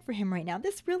so bad for him right now.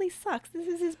 This really sucks. This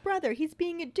is his brother. He's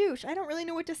being a douche. I don't really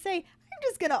know what to say. I'm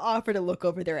just going to offer to look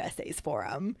over their essays for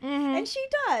him. Mm-hmm. And she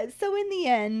does. So in the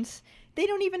end, they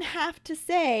don't even have to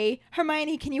say,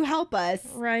 Hermione, can you help us?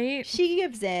 Right. She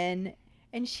gives in,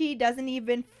 and she doesn't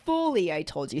even fully, I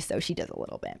told you so. She does a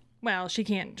little bit. Well, she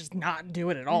can't just not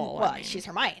do it at all. Well, I mean, she's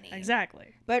Hermione.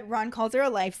 Exactly. But Ron calls her a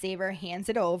lifesaver, hands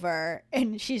it over,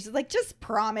 and she's like, just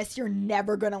promise you're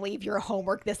never going to leave your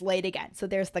homework this late again. So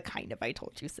there's the kind of I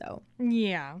told you so.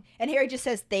 Yeah. And Harry just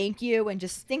says thank you and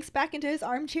just sinks back into his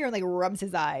armchair and like rubs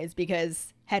his eyes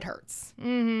because head hurts.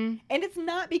 Mm-hmm. And it's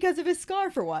not because of his scar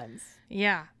for once.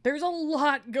 Yeah. There's a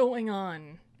lot going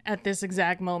on at this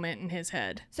exact moment in his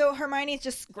head. So Hermione's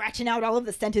just scratching out all of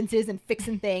the sentences and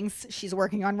fixing things. She's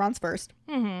working on Ron's first.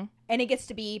 Mm-hmm. And it gets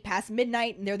to be past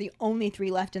midnight, and they're the only three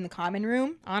left in the common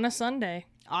room. On a Sunday.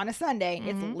 On a Sunday.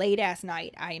 It's late-ass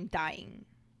night. I am dying.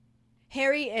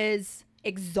 Harry is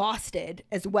exhausted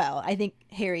as well. I think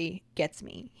Harry gets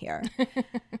me here.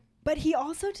 But he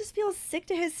also just feels sick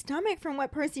to his stomach from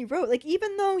what Percy wrote. Like,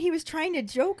 even though he was trying to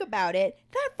joke about it,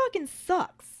 that fucking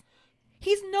sucks.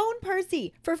 He's known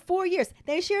Percy for 4 years.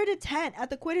 They shared a tent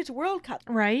at the Quidditch World Cup.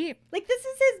 Right? Like, this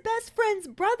is his best friend's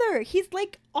brother. He's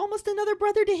like almost another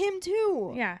brother to him,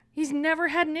 too. Yeah. He's never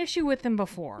had an issue with him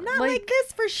before. Not like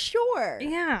this for sure.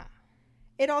 Yeah.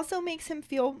 It also makes him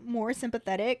feel more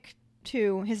sympathetic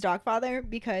to his dogfather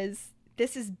because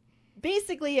this is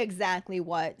basically exactly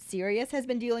what Sirius has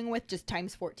been dealing with, just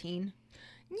times 14.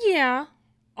 Yeah.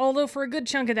 Although for a good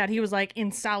chunk of that, he was like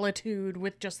in solitude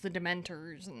with just the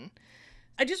Dementors. And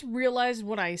I just realized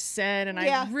what I said, and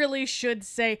I really should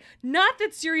say, not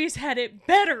that Sirius had it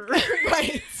better.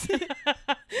 Right.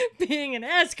 Being in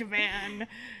Azkaban.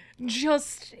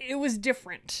 Just, it was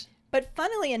different. But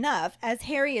funnily enough, as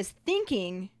Harry is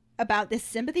thinking about this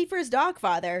sympathy for his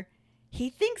dogfather, he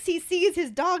thinks he sees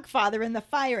his dogfather in the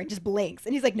fire and just blinks.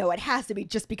 And he's like, no, it has to be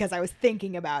just because I was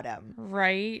thinking about him.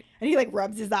 Right. And he like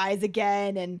rubs his eyes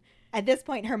again. And at this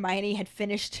point, Hermione had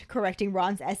finished correcting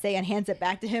Ron's essay and hands it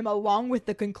back to him along with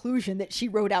the conclusion that she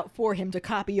wrote out for him to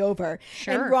copy over.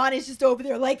 Sure. And Ron is just over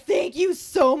there like, thank you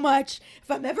so much.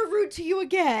 If I'm ever rude to you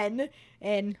again.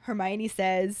 And Hermione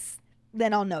says,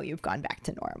 then I'll know you've gone back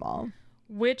to normal.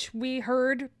 Which we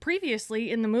heard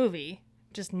previously in the movie,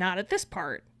 just not at this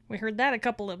part. We heard that a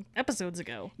couple of episodes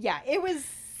ago. Yeah, it was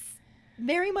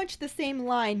very much the same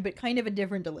line, but kind of a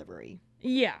different delivery.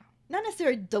 Yeah. Not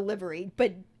necessarily delivery,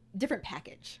 but different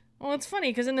package. Well, it's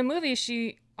funny, because in the movie,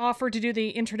 she offered to do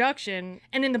the introduction,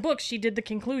 and in the book, she did the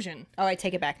conclusion. Oh, I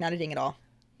take it back. Not a ding at all.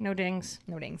 No dings.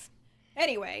 No dings.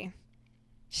 Anyway,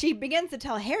 she begins to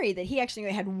tell Harry that he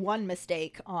actually had one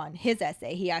mistake on his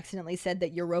essay. He accidentally said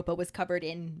that Europa was covered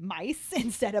in mice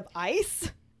instead of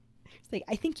ice. Like,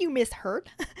 I think you misheard.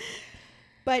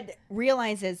 But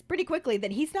realizes pretty quickly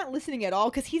that he's not listening at all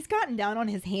because he's gotten down on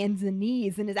his hands and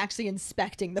knees and is actually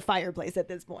inspecting the fireplace at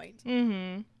this point.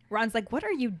 Mm-hmm. Ron's like, what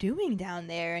are you doing down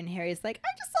there? And Harry's like, I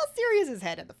just saw Sirius's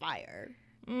head in the fire.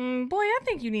 Boy, I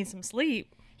think you need some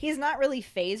sleep. He's not really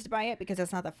fazed by it because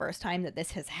it's not the first time that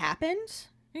this has happened.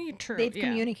 True. They've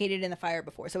communicated in the fire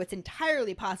before, so it's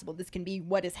entirely possible this can be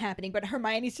what is happening. But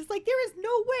Hermione's just like, there is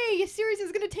no way Sirius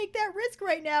is going to take that risk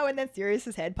right now. And then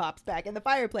Sirius's head pops back in the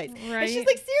fireplace. Right. And she's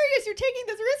like, Sirius, you're taking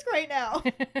this risk right now.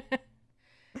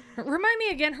 Remind me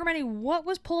again, Hermione, what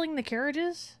was pulling the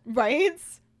carriages? Right?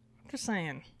 Just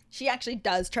saying. She actually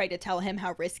does try to tell him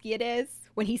how risky it is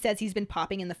when he says he's been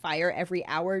popping in the fire every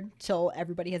hour till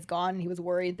everybody has gone. And he was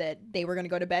worried that they were going to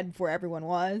go to bed before everyone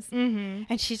was. Mm-hmm.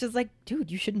 And she's just like, dude,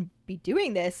 you shouldn't be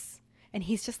doing this. And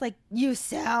he's just like, you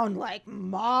sound like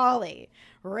Molly.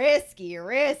 Risky,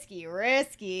 risky,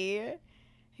 risky.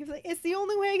 He's like, it's the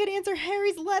only way I could answer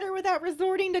Harry's letter without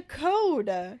resorting to code.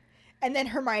 And then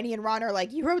Hermione and Ron are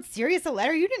like, you wrote Sirius a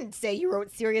letter? You didn't say you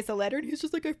wrote Sirius a letter. And he's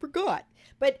just like, I forgot.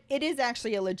 But it is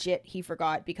actually a legit he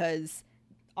forgot because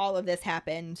all of this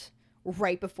happened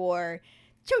right before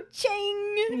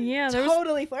Cho-ching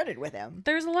totally flirted with him.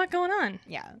 There's a lot going on.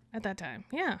 Yeah. At that time.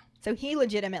 Yeah. So he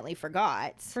legitimately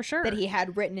forgot. For sure. That he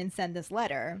had written and sent this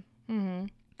letter. Mm-hmm.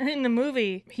 And in the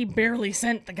movie, he barely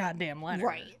sent the goddamn letter.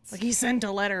 Right. Like, he sent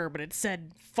a letter, but it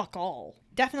said fuck all.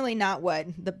 Definitely not what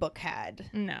the book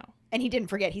had. No. And he didn't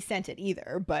forget he sent it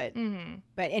either, but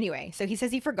anyway, so he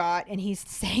says he forgot, and he's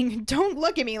saying, don't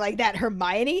look at me like that,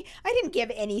 Hermione. I didn't give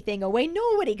anything away.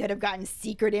 Nobody could have gotten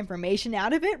secret information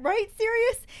out of it, right,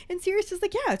 Sirius? And Sirius is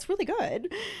like, yeah, it's really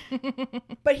good.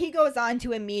 But he goes on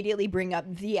to immediately bring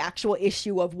up the actual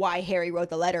issue of why Harry wrote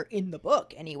the letter in the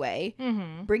book anyway,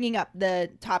 bringing up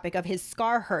the topic of his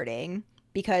scar hurting,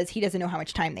 because he doesn't know how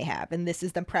much time they have, and this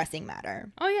is the pressing matter.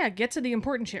 Oh, yeah, get to the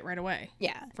important shit right away.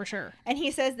 Yeah. For sure. And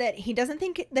he says that he doesn't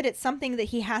think that it's something that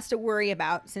he has to worry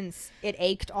about since it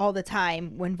ached all the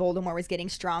time when Voldemort was getting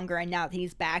stronger, and now that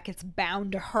he's back, it's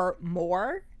bound to hurt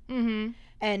more. Mm-hmm.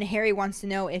 And Harry wants to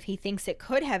know if he thinks it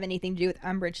could have anything to do with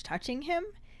Umbridge touching him.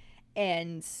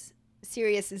 And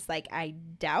Sirius is like, I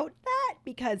doubt that.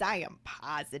 because I am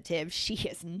positive she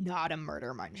is not a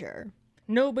murder muncher.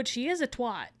 No, but she is a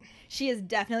twat. She is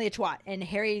definitely a twat, and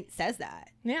Harry says that.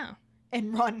 Yeah.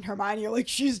 And Ron and Hermione are like,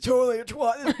 she's totally a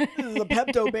twat. This is a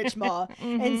Pepto-Bitch ma.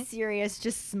 And Sirius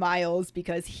just smiles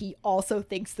because he also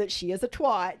thinks that she is a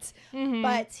twat.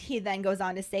 But he then goes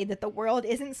on to say that the world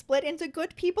isn't split into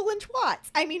good people and twats.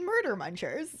 I mean, murder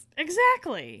munchers.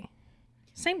 Exactly.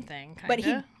 Same thing, kind of. But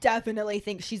he definitely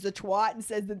thinks she's a twat and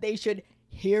says that they should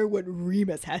hear what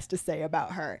Remus has to say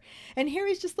about her. And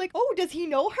Harry's just like, oh, does he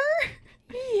know her?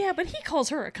 Yeah, but he calls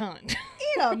her a cunt.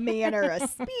 In a manner of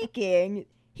speaking,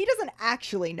 he doesn't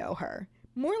actually know her.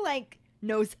 More like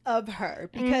knows of her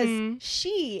because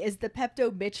she is the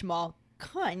Pepto-Bitchmal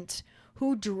cunt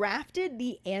who drafted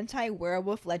the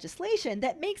anti-werewolf legislation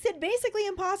that makes it basically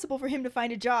impossible for him to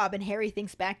find a job. And Harry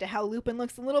thinks back to how Lupin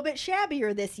looks a little bit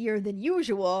shabbier this year than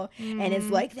usual and is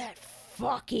like, that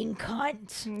fucking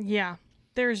cunt. Yeah.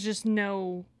 There's just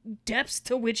no depths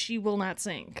to which she will not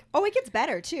sink. Oh, it gets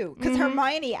better, too, because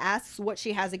Hermione asks what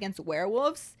she has against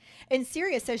werewolves, and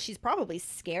Sirius says she's probably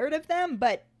scared of them,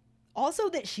 but also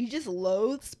that she just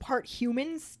loathes part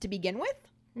humans to begin with.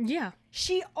 Yeah.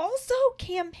 She also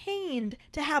campaigned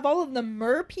to have all of the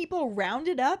mer people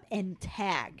rounded up and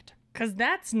tagged. Because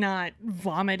that's not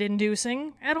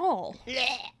vomit-inducing at all.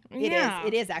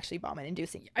 It is actually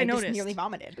vomit-inducing. I noticed. Just nearly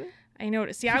vomited. I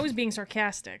noticed. Yeah, I was being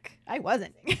sarcastic. I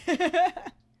wasn't.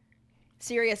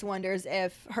 Sirius wonders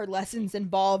if her lessons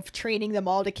involve training them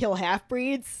all to kill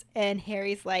half-breeds, and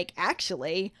Harry's like,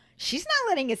 actually, she's not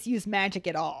letting us use magic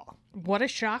at all. What a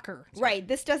shocker. Right,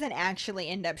 this doesn't actually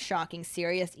end up shocking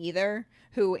Sirius either,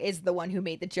 who is the one who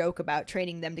made the joke about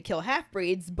training them to kill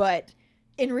half-breeds, but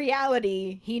in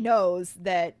reality, he knows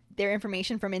that their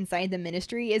information from inside the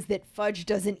Ministry is that Fudge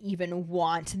doesn't even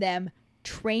want them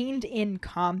trained in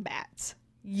combat.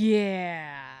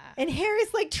 Yeah. And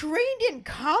Harry's like, trained in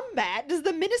combat? Does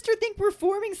the Minister think we're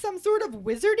forming some sort of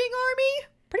wizarding army?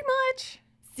 Pretty much.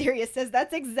 Sirius says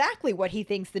that's exactly what he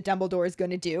thinks that Dumbledore is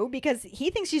going to do, because he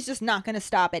thinks she's just not going to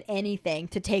stop at anything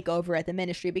to take over at the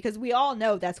Ministry, because we all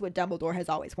know that's what Dumbledore has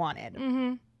always wanted.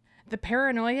 The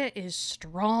paranoia is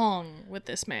strong with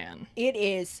this man. It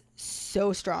is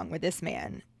so strong with this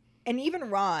man. And even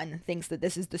Ron thinks that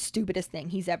this is the stupidest thing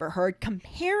he's ever heard,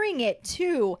 comparing it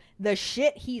to the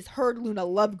shit he's heard Luna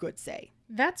Lovegood say.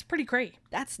 That's pretty cray.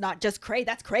 That's not just cray,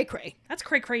 that's cray-cray. That's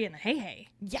cray-cray in the hey-hey.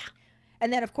 Yeah.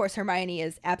 And then, of course, Hermione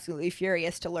is absolutely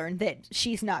furious to learn that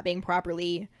she's not being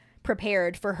properly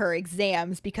prepared for her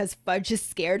exams because Fudge is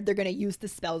scared they're going to use the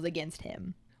spells against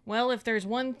him. Well, if there's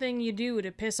one thing you do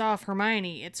to piss off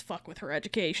Hermione, it's fuck with her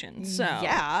education, so...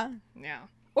 Yeah. Yeah.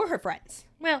 Or her friends.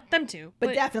 Well, them too.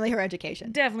 But definitely her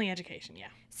education. Definitely education, yeah.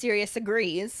 Sirius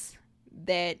agrees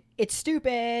that it's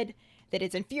stupid, that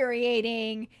it's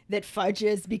infuriating, that Fudge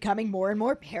is becoming more and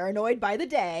more paranoid by the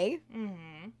day,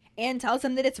 and tells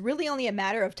him that it's really only a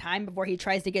matter of time before he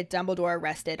tries to get Dumbledore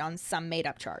arrested on some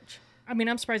made-up charge. I mean,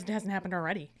 I'm surprised it hasn't happened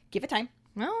already. Give it time.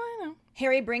 Well, I know.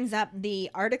 Harry brings up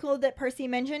the article that Percy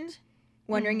mentioned,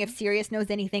 wondering if Sirius knows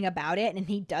anything about it, and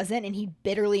he doesn't, and he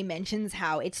bitterly mentions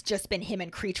how it's just been him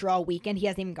and Kreacher all weekend. He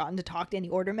hasn't even gotten to talk to any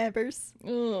Order members.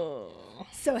 Ugh.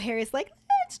 So Harry's like,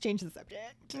 let's change the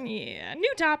subject. Yeah,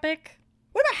 new topic.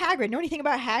 What about Hagrid? Know anything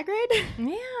about Hagrid?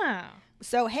 Yeah.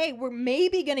 So, hey, we're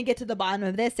maybe going to get to the bottom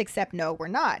of this, except no, we're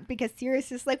not. Because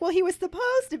Sirius is like, well, he was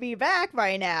supposed to be back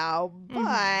by now,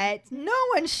 but no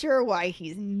one's sure why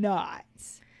he's not.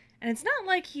 And it's not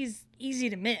like he's easy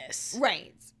to miss.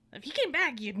 Right. If he came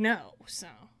back, you'd know, so.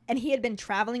 And he had been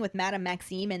traveling with Madame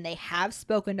Maxime, and they have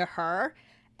spoken to her,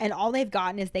 and all they've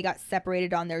gotten is they got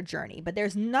separated on their journey. But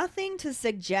there's nothing to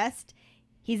suggest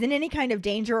he's in any kind of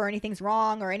danger or anything's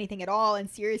wrong or anything at all. And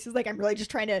Sirius is like, I'm really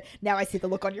just trying to, now I see the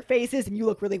look on your faces, and you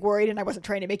look really worried, and I wasn't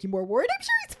trying to make you more worried. I'm sure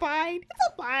he's fine. It's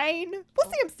all fine.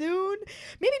 We'll see him soon.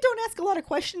 Maybe don't ask a lot of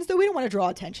questions, though. We don't want to draw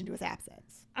attention to his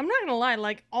absence. I'm not gonna lie,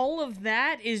 like, all of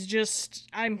that is just,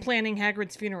 I'm planning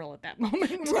Hagrid's funeral at that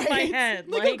moment in Right? my head.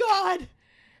 Like, oh God.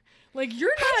 Like,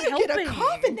 you're How not do you helping. get a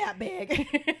coffin that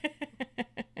big?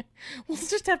 We'll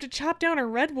just have to chop down a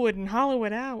redwood and hollow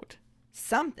it out.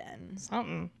 Something.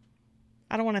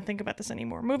 I don't want to think about this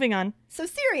anymore. Moving on. So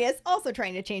Sirius, also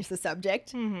trying to change the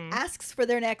subject, asks for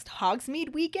their next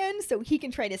Hogsmeade weekend so he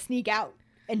can try to sneak out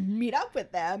and meet up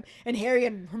with them. And Harry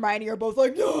and Hermione are both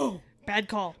like, no! Bad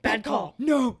call. Bad call.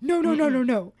 No.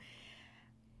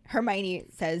 Hermione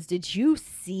says, did you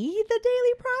see the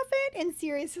Daily Prophet? And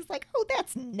Sirius is like, oh,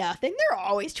 that's nothing. They're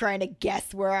always trying to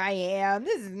guess where I am.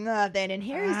 This is nothing. And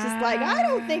Harry's just like, I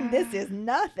don't think this is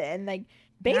nothing. Like,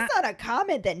 based on a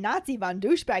comment that Nazi von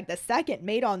Douchebag II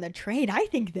made on the train, I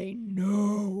think they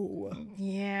know.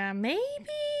 Yeah, maybe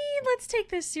let's take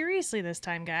this seriously this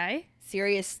time, guy.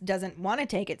 Sirius doesn't want to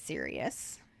take it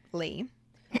seriously,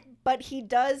 but he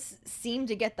does seem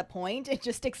to get the point. It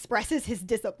just expresses his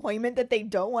disappointment that they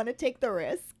don't want to take the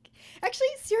risk. Actually,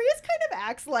 Sirius kind of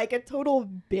acts like a total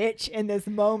bitch in this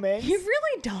moment. He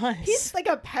really does. He's like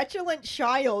a petulant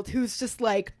child who's just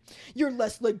like, you're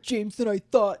less like James than I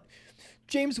thought.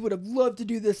 James would have loved to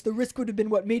do this. The risk would have been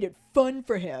what made it fun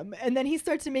for him. And then he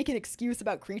starts to make an excuse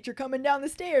about Creature coming down the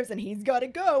stairs and he's got to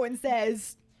go and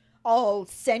says, I'll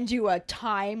send you a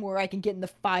time where I can get in the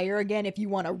fire again if you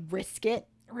want to risk it.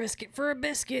 Risk it for a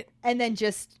biscuit. And then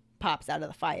just pops out of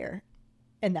the fire.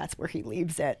 And that's where he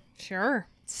leaves it. Sure.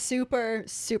 Super,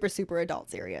 super, super adult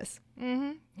Sirius.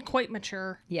 Mm-hmm. Quite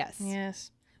mature. Yes.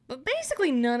 Yes. But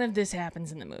basically none of this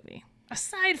happens in the movie.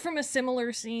 Aside from a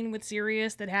similar scene with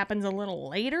Sirius that happens a little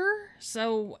later.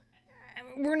 So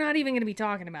we're not even going to be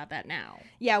talking about that now.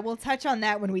 Yeah, we'll touch on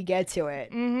that when we get to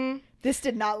it. Mm-hmm. This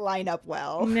did not line up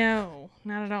well. No,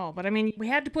 not at all. But I mean, we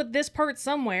had to put this part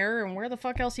somewhere, and where the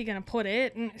fuck else are you going to put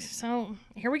it? And so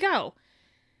here we go.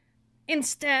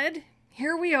 Instead,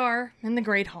 here we are in the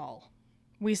Great Hall.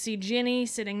 We see Ginny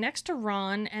sitting next to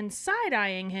Ron and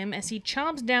side-eyeing him as he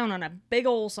chomps down on a big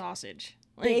ol' sausage.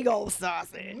 Big old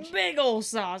sausage. Big ol'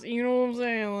 sausage. You know what I'm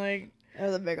saying? Like, It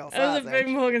was a big old it sausage. was a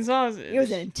big fucking sausage. It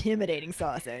was an intimidating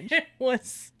sausage. It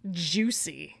was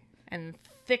juicy and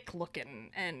thick-looking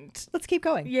and... Let's keep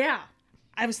going. Yeah.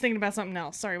 I was thinking about something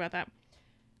else. Sorry about that.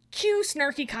 Cue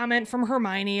snarky comment from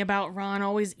Hermione about Ron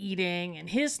always eating, and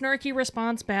his snarky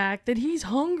response back that he's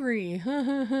hungry.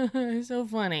 So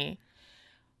funny.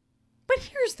 But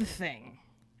here's the thing.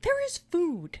 There is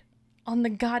food on the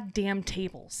goddamn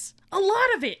tables. A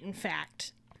lot of it, in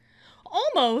fact.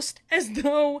 Almost as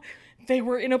though they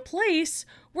were in a place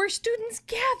where students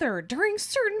gather during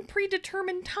certain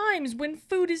predetermined times when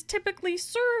food is typically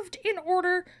served in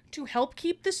order to help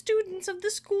keep the students of the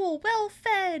school well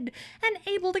fed and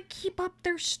able to keep up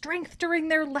their strength during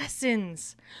their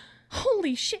lessons.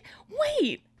 Holy shit.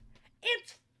 Wait!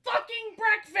 It's fucking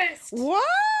breakfast! What?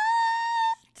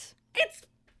 It's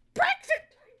breakfast!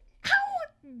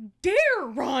 How dare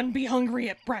Ron be hungry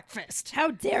at breakfast?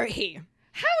 How dare he?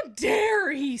 How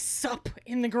dare he sup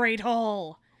in the Great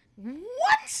Hall?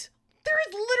 What? There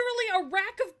is literally a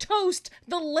rack of toast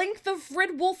the length of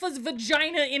Fred Wolfa's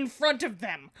vagina in front of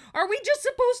them. Are we just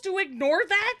supposed to ignore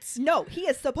that? No, he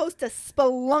is supposed to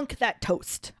spelunk that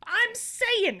toast. I'm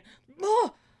saying,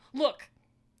 ugh, look,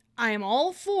 I am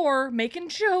all for making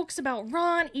jokes about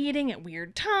Ron eating at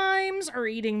weird times or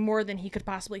eating more than he could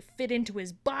possibly fit into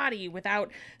his body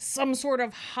without some sort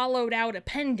of hollowed out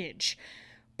appendage.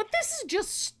 But this is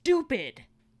just stupid.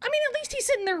 I mean, at least he's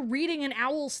sitting there reading an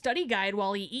owl study guide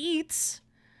while he eats.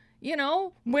 You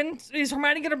know, when is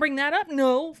Hermione going to bring that up?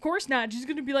 No, of course not. She's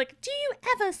going to be like, do you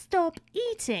ever stop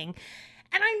eating?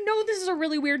 And I know this is a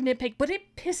really weird nitpick, but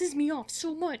it pisses me off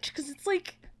so much because it's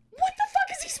like, what the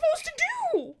fuck is he supposed to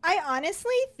do? I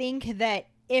honestly think that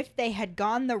if they had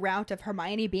gone the route of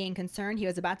Hermione being concerned he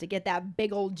was about to get that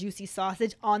big old juicy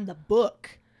sausage on the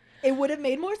book, it would have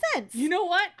made more sense. You know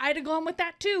what? I'd have gone with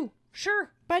that too.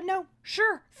 Sure. But no.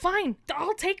 Sure. Fine.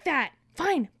 I'll take that.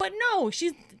 Fine. But no,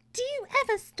 she's... Do you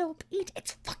ever stop eating?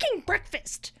 It's fucking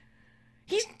breakfast.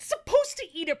 He's supposed to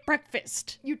eat at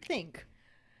breakfast. You'd think.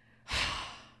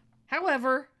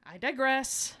 However, I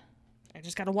digress. I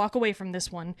just gotta walk away from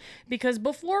this one. Because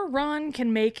before Ron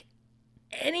can make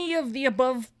any of the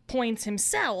above points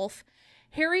himself,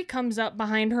 Harry comes up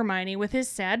behind Hermione with his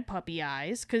sad puppy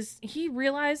eyes because he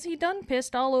realized he done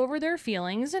pissed all over their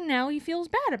feelings and now he feels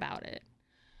bad about it.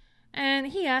 And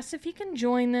he asks if he can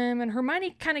join them, and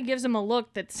Hermione kind of gives him a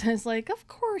look that says, like, of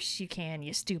course you can,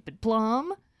 you stupid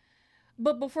plum.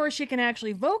 But before she can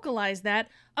actually vocalize that,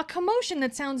 a commotion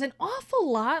that sounds an awful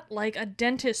lot like a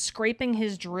dentist scraping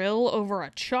his drill over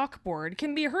a chalkboard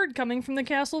can be heard coming from the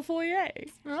castle foyer.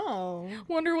 Oh.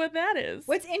 Wonder what that is.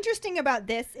 What's interesting about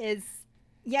this is,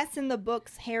 yes, in the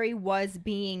books, Harry was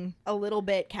being a little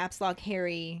bit caps lock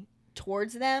Harry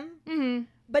towards them. Mm-hmm.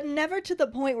 But never to the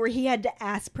point where he had to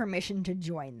ask permission to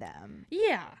join them.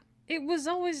 Yeah. It was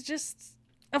always just,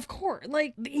 of course.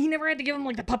 Like, he never had to give him,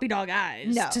 like, the puppy dog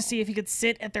eyes to see if he could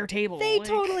sit at their table. They like,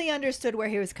 totally understood where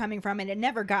he was coming from, and it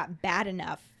never got bad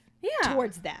enough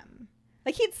towards them.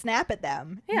 Like, he'd snap at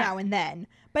them now and then,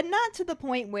 but not to the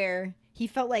point where he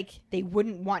felt like they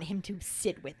wouldn't want him to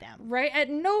sit with them. Right? At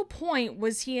no point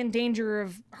was he in danger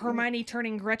of Hermione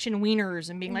turning Gretchen Wieners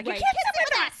and being like, you can't sit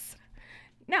with us!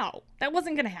 No, that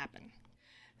wasn't going to happen.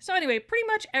 So anyway, pretty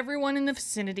much everyone in the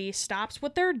vicinity stops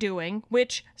what they're doing,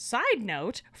 which, side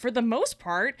note, for the most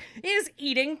part, is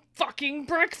eating fucking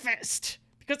breakfast.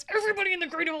 Because everybody in the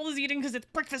Great Hall is eating because it's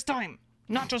breakfast time.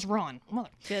 not just run. Mother.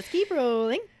 Just keep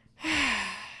rolling.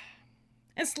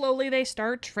 And slowly they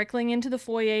start trickling into the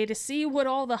foyer to see what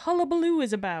all the hullabaloo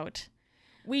is about.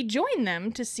 We join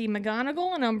them to see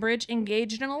McGonagall and Umbridge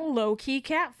engaged in a low-key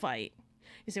cat fight.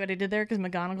 You see what I did there? Because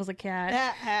McGonagall's a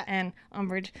cat, and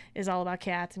Umbridge is all about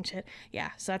cats and shit.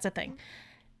 Yeah, so that's a thing.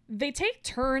 They take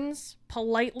turns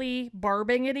politely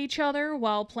barbing at each other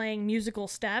while playing musical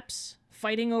steps,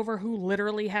 fighting over who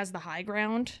literally has the high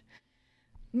ground.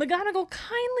 McGonagall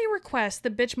kindly requests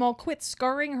that Bitchmall quit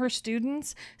scarring her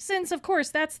students, since, of course,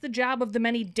 that's the job of the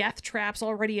many death traps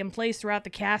already in place throughout the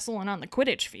castle and on the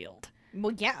Quidditch field.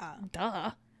 Well, yeah.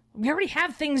 Duh. We already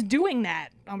have things doing that.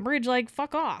 Umbridge, like,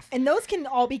 fuck off. And those can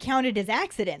all be counted as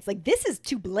accidents. Like, this is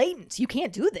too blatant. You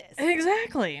can't do this.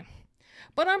 Exactly.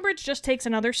 But Umbridge just takes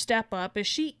another step up as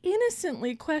she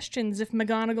innocently questions if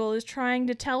McGonagall is trying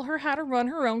to tell her how to run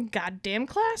her own goddamn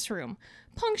classroom,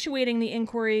 punctuating the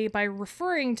inquiry by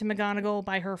referring to McGonagall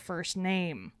by her first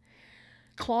name.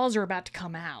 Claws are about to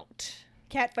come out.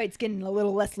 Catfight's getting a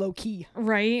little less low-key.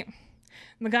 Right?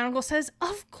 McGonagall says,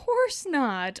 of course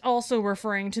not, also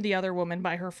referring to the other woman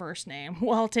by her first name,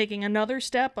 while taking another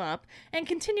step up and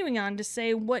continuing on to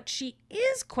say what she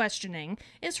is questioning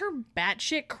is her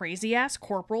batshit crazy-ass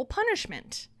corporal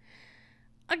punishment.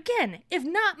 Again, if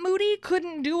Not Moody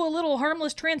couldn't do a little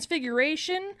harmless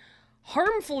transfiguration,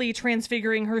 harmfully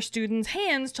transfiguring her students'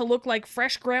 hands to look like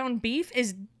fresh ground beef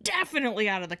is definitely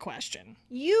out of the question.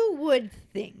 You would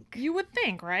think. You would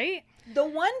think, right? The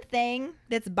one thing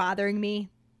that's bothering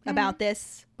me about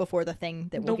this, before the thing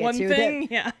that we'll get to. The one thing?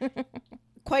 Yeah.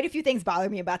 Quite a few things bother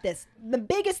me about this. The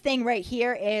biggest thing right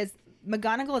here is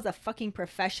McGonagall is a fucking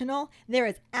professional. There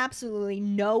is absolutely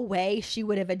no way she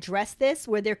would have addressed this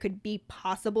where there could be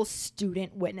possible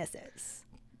student witnesses.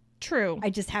 True. I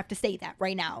just have to say that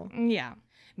right now. Yeah.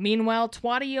 Meanwhile,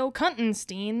 Twadio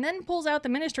Kuntenstein then pulls out the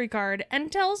ministry card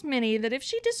and tells Minnie that if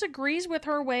she disagrees with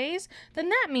her ways, then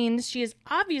that means she is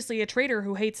obviously a traitor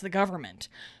who hates the government.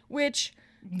 Which,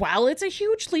 while it's a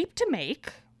huge leap to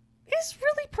make, is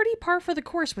really pretty par for the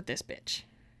course with this bitch.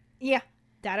 Yeah,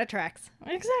 that tracks.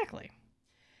 Exactly.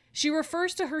 She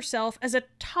refers to herself as a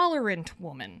tolerant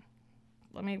woman.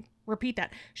 Let me repeat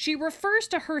that. She refers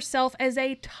to herself as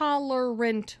a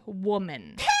tolerant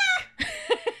woman.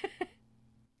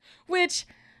 Which,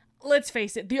 let's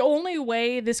face it, the only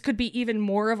way this could be even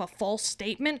more of a false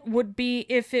statement would be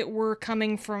if it were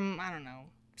coming from, I don't know,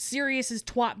 Sirius's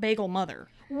twat bagel mother.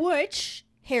 Which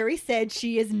Harry said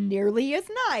she is nearly as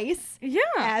nice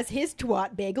as his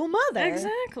twat bagel mother.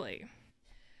 Exactly.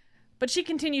 But she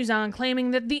continues on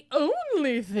claiming that the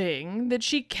only thing that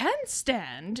she can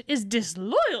stand is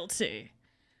disloyalty.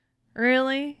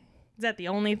 Really? Is that the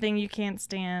only thing you can't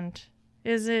stand?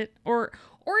 Is it? Or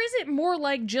is it more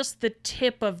like just the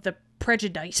tip of the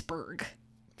prejudiceberg?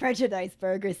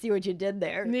 Prejudiceberg, I see what you did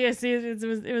there. Yes, it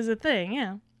was a thing,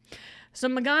 yeah. So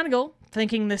McGonagall,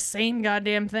 thinking the same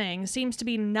goddamn thing, seems to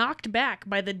be knocked back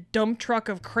by the dump truck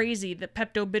of crazy that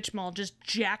Pepto-Bismol just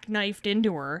jackknifed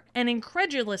into her, and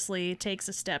incredulously takes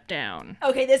a step down.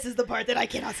 Okay, this is the part that I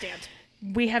cannot stand.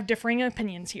 We have differing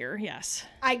opinions here, yes.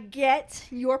 I get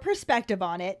your perspective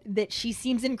on it, that she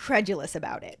seems incredulous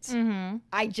about it. Mm-hmm.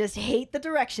 I just hate the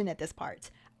direction at this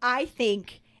part. I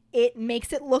think it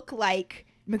makes it look like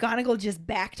McGonagall just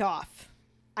backed off.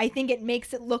 I think it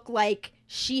makes it look like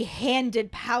she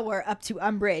handed power up to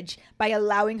Umbridge by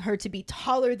allowing her to be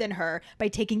taller than her by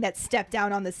taking that step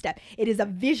down on the step. It is a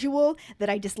visual that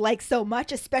I dislike so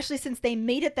much, especially since they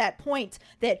made it that point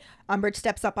that Umbridge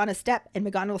steps up on a step and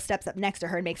McGonagall steps up next to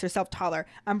her and makes herself taller.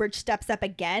 Umbridge steps up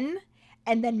again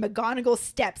and then McGonagall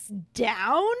steps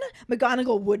down.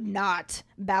 McGonagall would not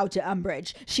bow to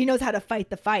Umbridge. She knows how to fight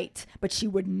the fight, but she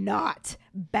would not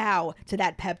bow to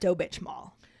that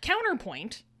Pepto-Bismol.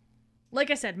 Counterpoint, like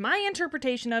I said, my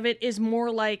interpretation of it is more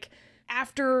like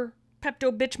after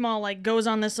Pepto-Bismol like goes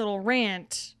on this little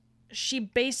rant, she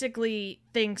basically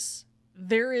thinks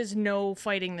there is no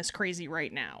fighting this crazy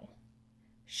right now.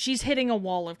 She's hitting a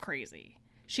wall of crazy.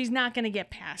 She's not going to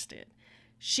get past it.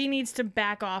 She needs to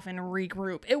back off and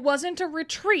regroup. It wasn't a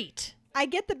retreat. I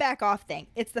get the back off thing.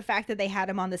 It's the fact that they had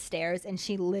him on the stairs and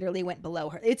she literally went below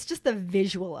her. It's just the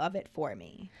visual of it for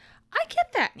me. I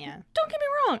get that. Yeah. Don't get me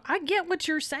wrong. I get what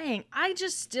you're saying. I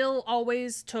just still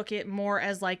always took it more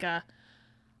as like a,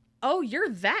 oh, you're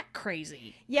that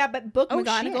crazy. Yeah, but Book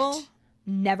McGonagall shit.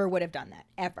 never would have done that,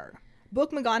 ever.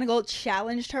 Book McGonagall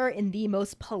challenged her in the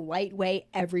most polite way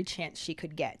every chance she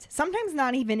could get. Sometimes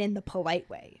not even in the polite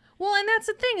way. Well, and that's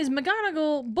the thing is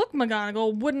Book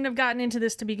McGonagall wouldn't have gotten into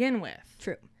this to begin with.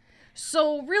 True.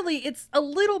 So really, it's a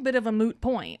little bit of a moot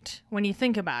point when you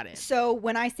think about it. So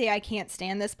when I say I can't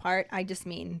stand this part, I just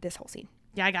mean this whole scene.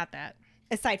 Yeah, I got that.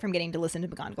 Aside from getting to listen to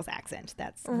McGonagall's accent,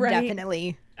 that's Right.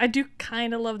 definitely... I do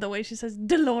kind of love the way she says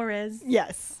Dolores.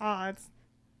 Yes. It's...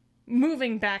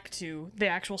 Moving back to the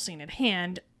actual scene at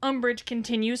hand, Umbridge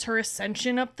continues her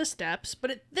ascension up the steps,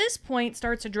 but at this point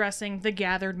starts addressing the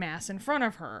gathered mass in front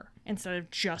of her, instead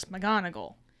of just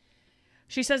McGonagall.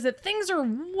 She says that things are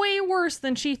way worse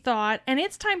than she thought, and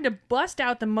it's time to bust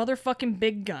out the motherfucking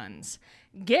big guns.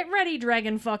 Get ready,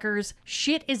 dragon fuckers.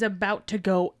 Shit is about to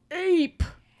go ape.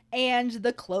 And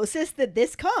the closest that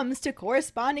this comes to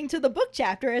corresponding to the book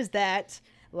chapter is that,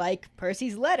 like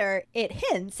Percy's letter, it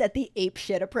hints at the ape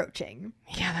shit approaching.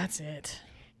 Yeah, that's it.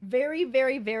 Very,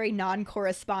 very, very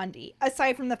non-correspondy,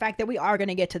 aside from the fact that we are going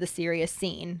to get to the serious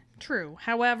scene. True.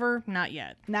 However, not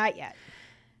yet. Not yet.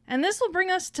 And this will bring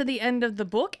us to the end of the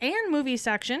book and movie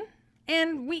section,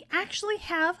 and we actually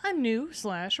have a new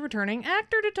 / returning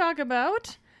actor to talk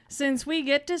about, since we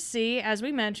get to see, as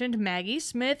we mentioned, Maggie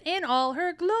Smith in all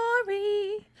her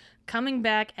glory, coming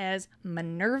back as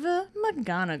Minerva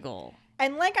McGonagall.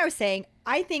 And like I was saying,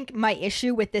 I think my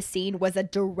issue with this scene was a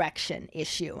direction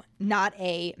issue, not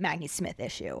a Maggie Smith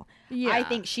issue. Yeah. I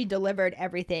think she delivered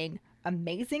everything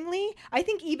amazingly. I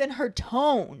think even her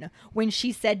tone when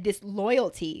she said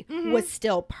disloyalty was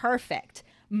still perfect.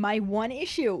 My one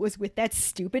issue was with that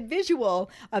stupid visual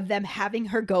of them having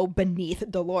her go beneath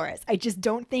Dolores. I just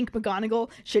don't think McGonagall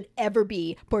should ever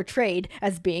be portrayed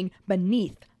as being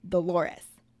beneath Dolores.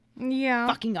 Yeah.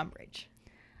 Fucking Umbridge.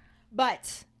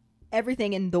 But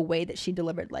everything in the way that she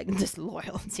delivered, like,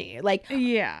 disloyalty. Like,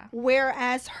 Yeah.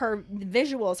 whereas her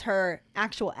visuals, her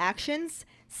actual actions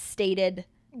stated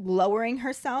lowering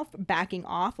herself, backing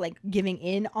off, like giving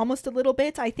in almost a little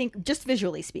bit, I think, just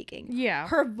visually speaking. Yeah.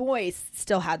 Her voice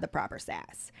still had the proper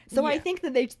sass. So I Yeah. think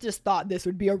that they just thought this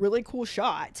would be a really cool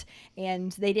shot,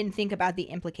 and they didn't think about the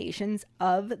implications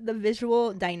of the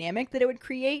visual dynamic that it would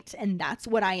create, and that's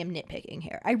what I am nitpicking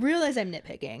here. I realize I'm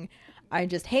nitpicking. I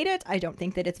just hate it. I don't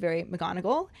think that it's very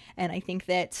McGonagall, and I think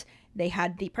that they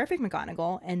had the perfect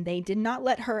McGonagall, and they did not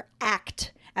let her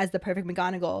act as the perfect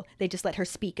McGonagall. They just let her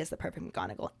speak as the perfect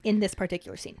McGonagall in this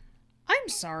particular scene. I'm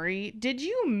sorry. Did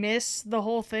you miss the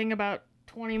whole thing about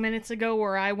 20 minutes ago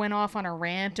where I went off on a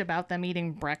rant about them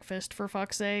eating breakfast, for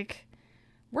fuck's sake?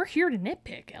 We're here to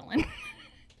nitpick, Ellen.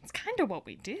 It's kind of what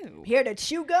we do. Here to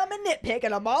chew gum and nitpick,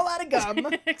 and I'm all out of gum.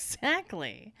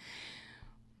 Exactly.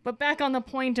 But back on the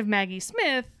point of Maggie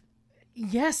Smith,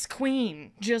 yes,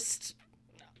 Queen. Just,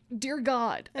 dear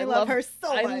God. I love her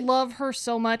so much. I love her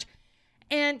so much.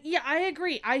 And yeah, I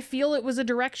agree. I feel it was a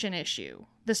direction issue.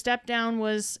 The step down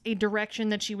was a direction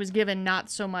that she was given,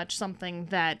 not so much something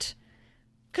that...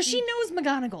 Because she knows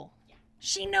McGonagall.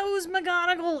 She knows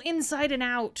McGonagall inside and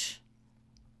out.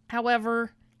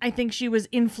 However, I think she was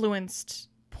influenced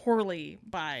poorly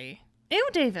by... Ew,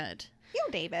 David. You,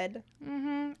 David.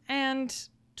 Mm-hmm. And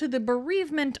to the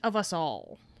bereavement of us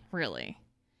all, really.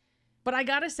 But I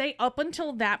gotta say, up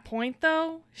until that point,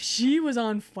 though, she was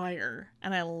on fire,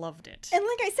 and I loved it. And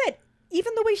like I said,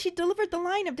 even the way she delivered the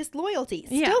line of disloyalty,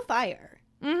 still Yeah. fire.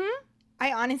 Mm-hmm.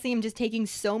 I honestly am just taking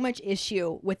so much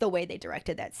issue with the way they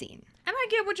directed that scene. And I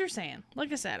get what you're saying.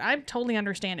 Like I said, I totally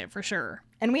understand it for sure.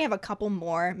 And we have a couple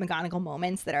more McGonagall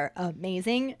moments that are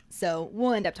amazing, so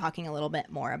we'll end up talking a little bit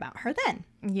more about her then.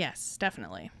 Yes,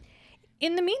 definitely.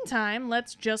 In the meantime,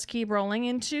 let's just keep rolling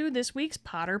into this week's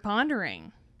Potter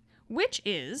Pondering, which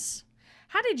is,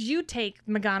 how did you take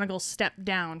McGonagall's step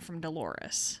down from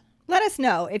Dolores? Let us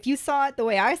know if you saw it the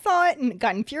way I saw it and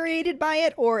got infuriated by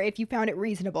it, or if you found it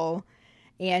reasonable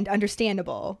and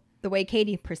understandable the way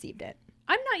Katie perceived it.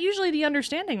 I'm not usually the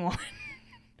understanding one.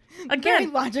 Very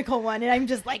Again, logical one, and I'm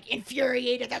just like,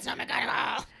 infuriated, that's not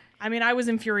McGonagall. I mean, I was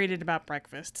infuriated about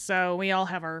breakfast, so we all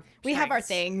have our We have our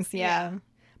strengths. things, yeah.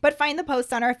 But find the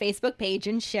post on our Facebook page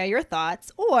and share your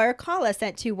thoughts, or call us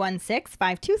at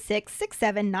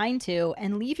 216-526-6792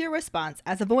 and leave your response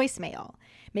as a voicemail.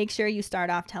 Make sure you start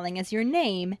off telling us your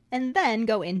name and then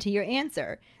go into your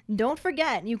answer. Don't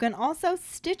forget, you can also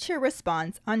stitch your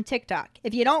response on TikTok.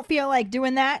 If you don't feel like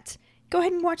doing that, go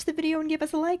ahead and watch the video and give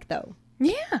us a like, though.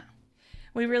 Yeah.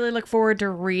 We really look forward to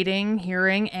reading,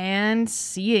 hearing, and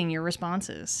seeing your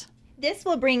responses. This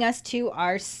will bring us to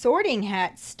our Sorting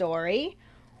Hat story,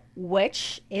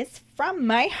 which is from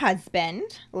my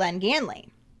husband, Len Ganley.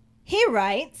 He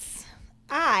writes,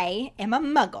 I am a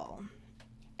muggle.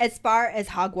 As far as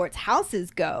Hogwarts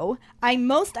houses go, I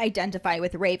most identify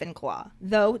with Ravenclaw,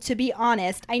 though, to be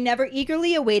honest, I never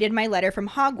eagerly awaited my letter from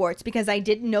Hogwarts because I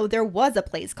didn't know there was a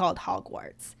place called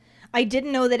Hogwarts. I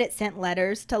didn't know that it sent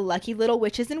letters to lucky little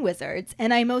witches and wizards,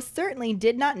 and I most certainly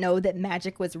did not know that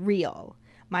magic was real.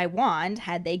 My wand,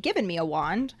 had they given me a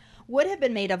wand, would have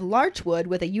been made of larch wood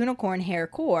with a unicorn hair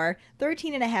core,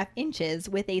 13.5 inches,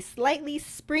 with a slightly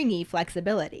springy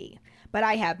flexibility. But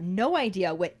I have no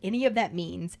idea what any of that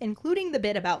means, including the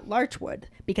bit about larch wood,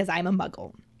 because I'm a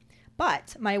muggle.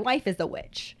 But my wife is a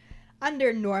witch.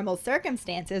 Under normal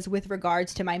circumstances with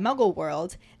regards to my muggle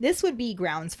world, this would be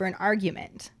grounds for an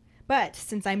argument. But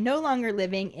since I'm no longer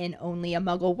living in only a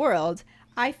muggle world,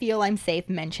 I feel I'm safe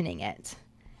mentioning it.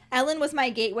 Ellen was my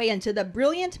gateway into the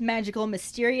brilliant, magical,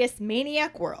 mysterious,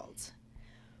 maniac world.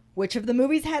 Which of the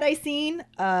movies had I seen?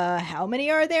 How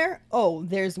many are there? Oh,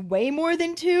 there's way more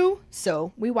than 2,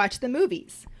 so we watched the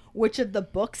movies. Which of the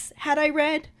books had I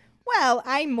read? Well,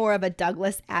 I'm more of a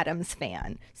Douglas Adams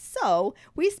fan, so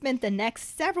we spent the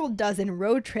next several dozen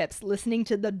road trips listening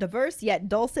to the diverse yet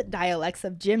dulcet dialects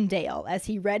of Jim Dale as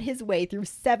he read his way through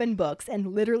 7 books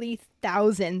and literally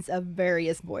thousands of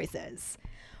various voices.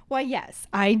 Why, yes,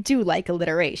 I do like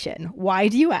alliteration. Why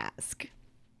do you ask?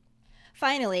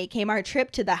 Finally came our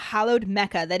trip to the hallowed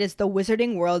Mecca that is the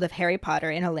wizarding world of Harry Potter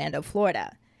in Orlando,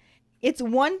 Florida. It's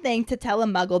one thing to tell a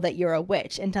muggle that you're a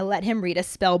witch and to let him read a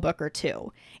spell book or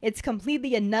 2. It's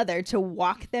completely another to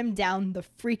walk them down the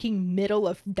freaking middle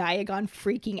of Diagon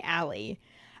freaking Alley.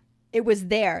 It was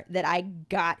there that I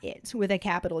got it with a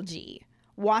capital G.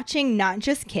 Watching not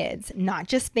just kids, not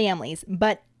just families,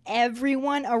 but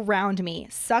everyone around me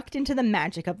sucked into the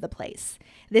magic of the place.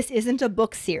 This isn't a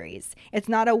book series. It's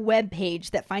not a web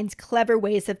page that finds clever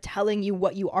ways of telling you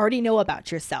what you already know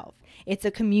about yourself. It's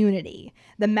a community.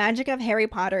 The magic of Harry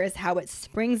Potter is how it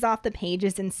springs off the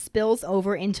pages and spills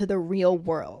over into the real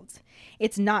world.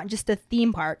 It's not just a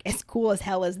theme park, as cool as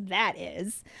hell as that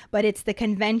is, but it's the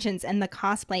conventions and the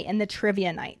cosplay and the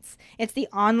trivia nights. It's the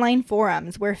online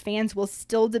forums where fans will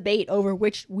still debate over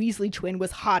which Weasley twin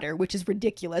was hotter, which is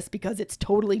ridiculous because it's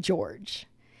totally George.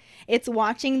 It's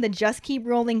watching the Just Keep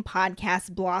Rolling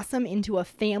podcast blossom into a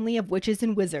family of witches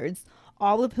and wizards,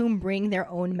 all of whom bring their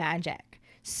own magic.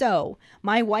 So,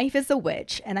 my wife is a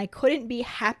witch, and I couldn't be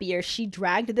happier she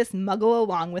dragged this muggle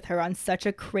along with her on such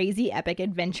a crazy epic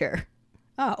adventure.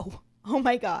 Oh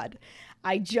my god.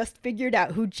 I just figured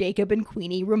out who Jacob and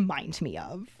Queenie remind me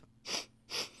of.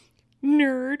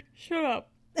 Nerd. Shut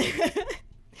up.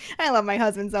 I love my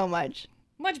husband so much.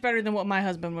 Much better than what my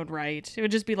husband would write. It would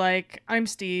just be like, I'm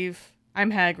Steve,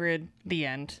 I'm Hagrid, the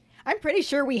end. I'm pretty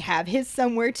sure we have his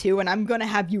somewhere too, and I'm gonna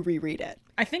have you reread it.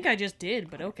 I think I just did,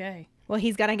 but okay. Well,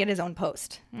 he's gotta get his own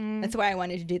post. That's why I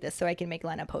wanted to do this, so I can make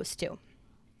Lena post too.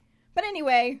 But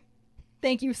anyway,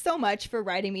 thank you so much for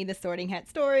writing me the Sorting Hat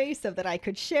story so that I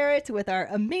could share it with our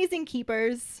amazing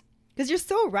keepers. Because you're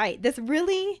so right. This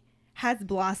really has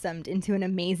blossomed into an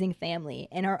amazing family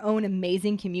and our own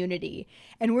amazing community.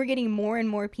 And we're getting more and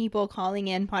more people calling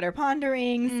in Potter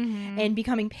Ponderings and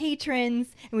becoming patrons.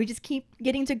 And we just keep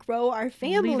getting to grow our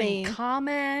family. Leaving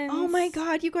comments. Oh my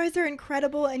God, you guys are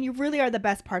incredible. And you really are the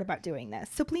best part about doing this.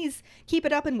 So please keep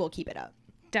it up and we'll keep it up.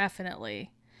 Definitely.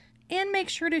 And make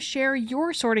sure to share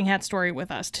your Sorting Hat story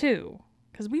with us too,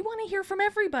 because we want to hear from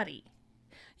everybody.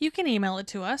 You can email it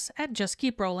to us at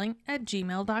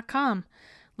justkeeprolling@gmail.com.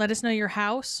 Let us know your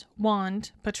house,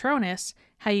 wand, Patronus,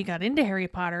 how you got into Harry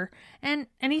Potter, and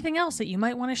anything else that you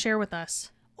might want to share with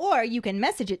us. Or you can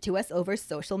message it to us over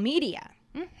social media.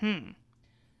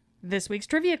 This week's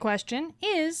trivia question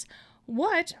is,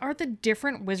 what are the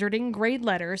different wizarding grade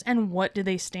letters and what do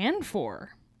they stand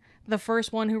for? The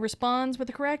first one who responds with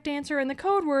the correct answer and the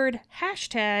code word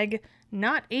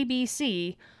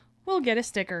 #NotABC will get a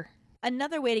sticker.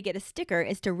 Another way to get a sticker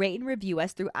is to rate and review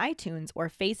us through iTunes or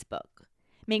Facebook.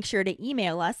 Make sure to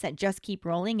email us at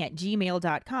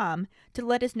justkeeprolling@gmail.com to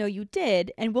let us know you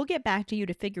did, and we'll get back to you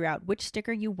to figure out which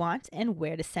sticker you want and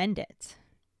where to send it.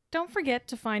 Don't forget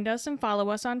to find us and follow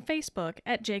us on Facebook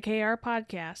at JKR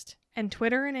Podcast and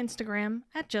Twitter and Instagram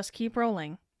at Just Keep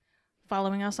Rolling.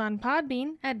 Following us on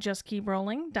Podbean at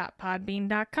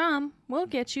justkeeprolling.podbean.com will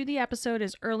get you the episode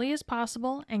as early as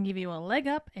possible and give you a leg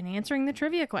up in answering the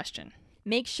trivia question.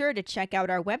 Make sure to check out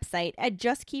our website at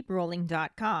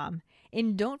justkeeprolling.com,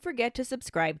 and don't forget to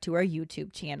subscribe to our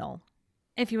YouTube channel.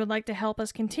 If you would like to help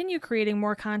us continue creating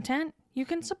more content, you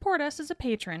can support us as a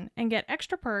patron and get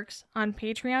extra perks on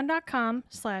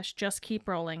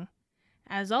patreon.com/justkeeprolling.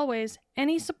 As always,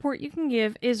 any support you can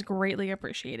give is greatly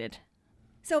appreciated.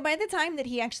 So by the time that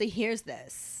he actually hears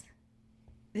this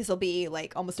will be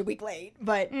like almost a week late,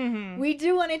 but we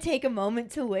do want to take a moment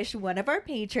to wish one of our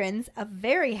patrons a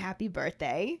very happy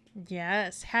birthday.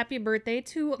 Yes, happy birthday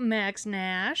to Max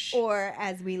Nash. Or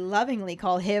as we lovingly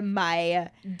call him,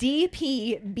 my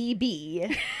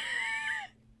DPBB,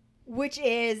 which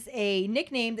is a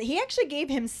nickname that he actually gave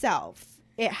himself.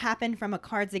 it happened from a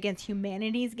Cards Against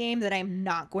Humanity's game that I'm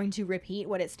not going to repeat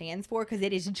what it stands for because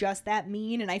it is just that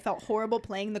mean and I felt horrible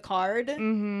playing the card.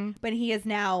 Mm-hmm. But he is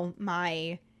now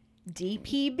my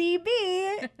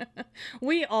DPBB.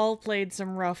 We all played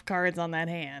some rough cards on that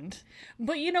hand.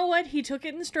 But you know what? He took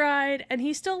it in stride, and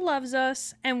he still loves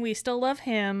us, and we still love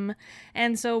him.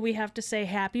 And so we have to say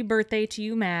happy birthday to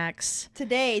you, Max.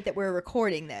 Today that we're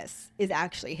recording this is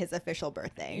actually his official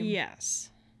birthday.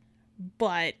 Yes.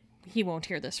 But he won't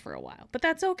hear this for a while. But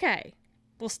that's okay.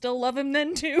 We'll still love him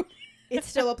then, too. It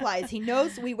still applies. He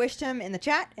knows we wished him in the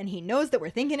chat, and he knows that we're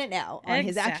thinking it now on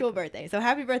his actual birthday. So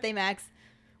happy birthday, Max.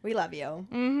 We love you.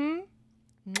 Mm-hmm.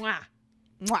 Mwah.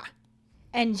 Mwah.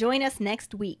 And join us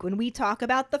next week when we talk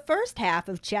about the first half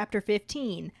of Chapter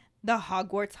 15, the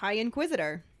Hogwarts High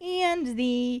Inquisitor, and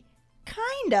the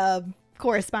kind of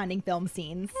corresponding film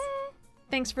scenes.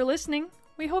 Thanks for listening.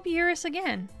 We hope you hear us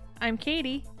again. I'm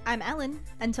Katie. I'm Ellen.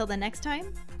 Until the next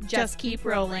time, just keep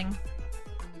rolling.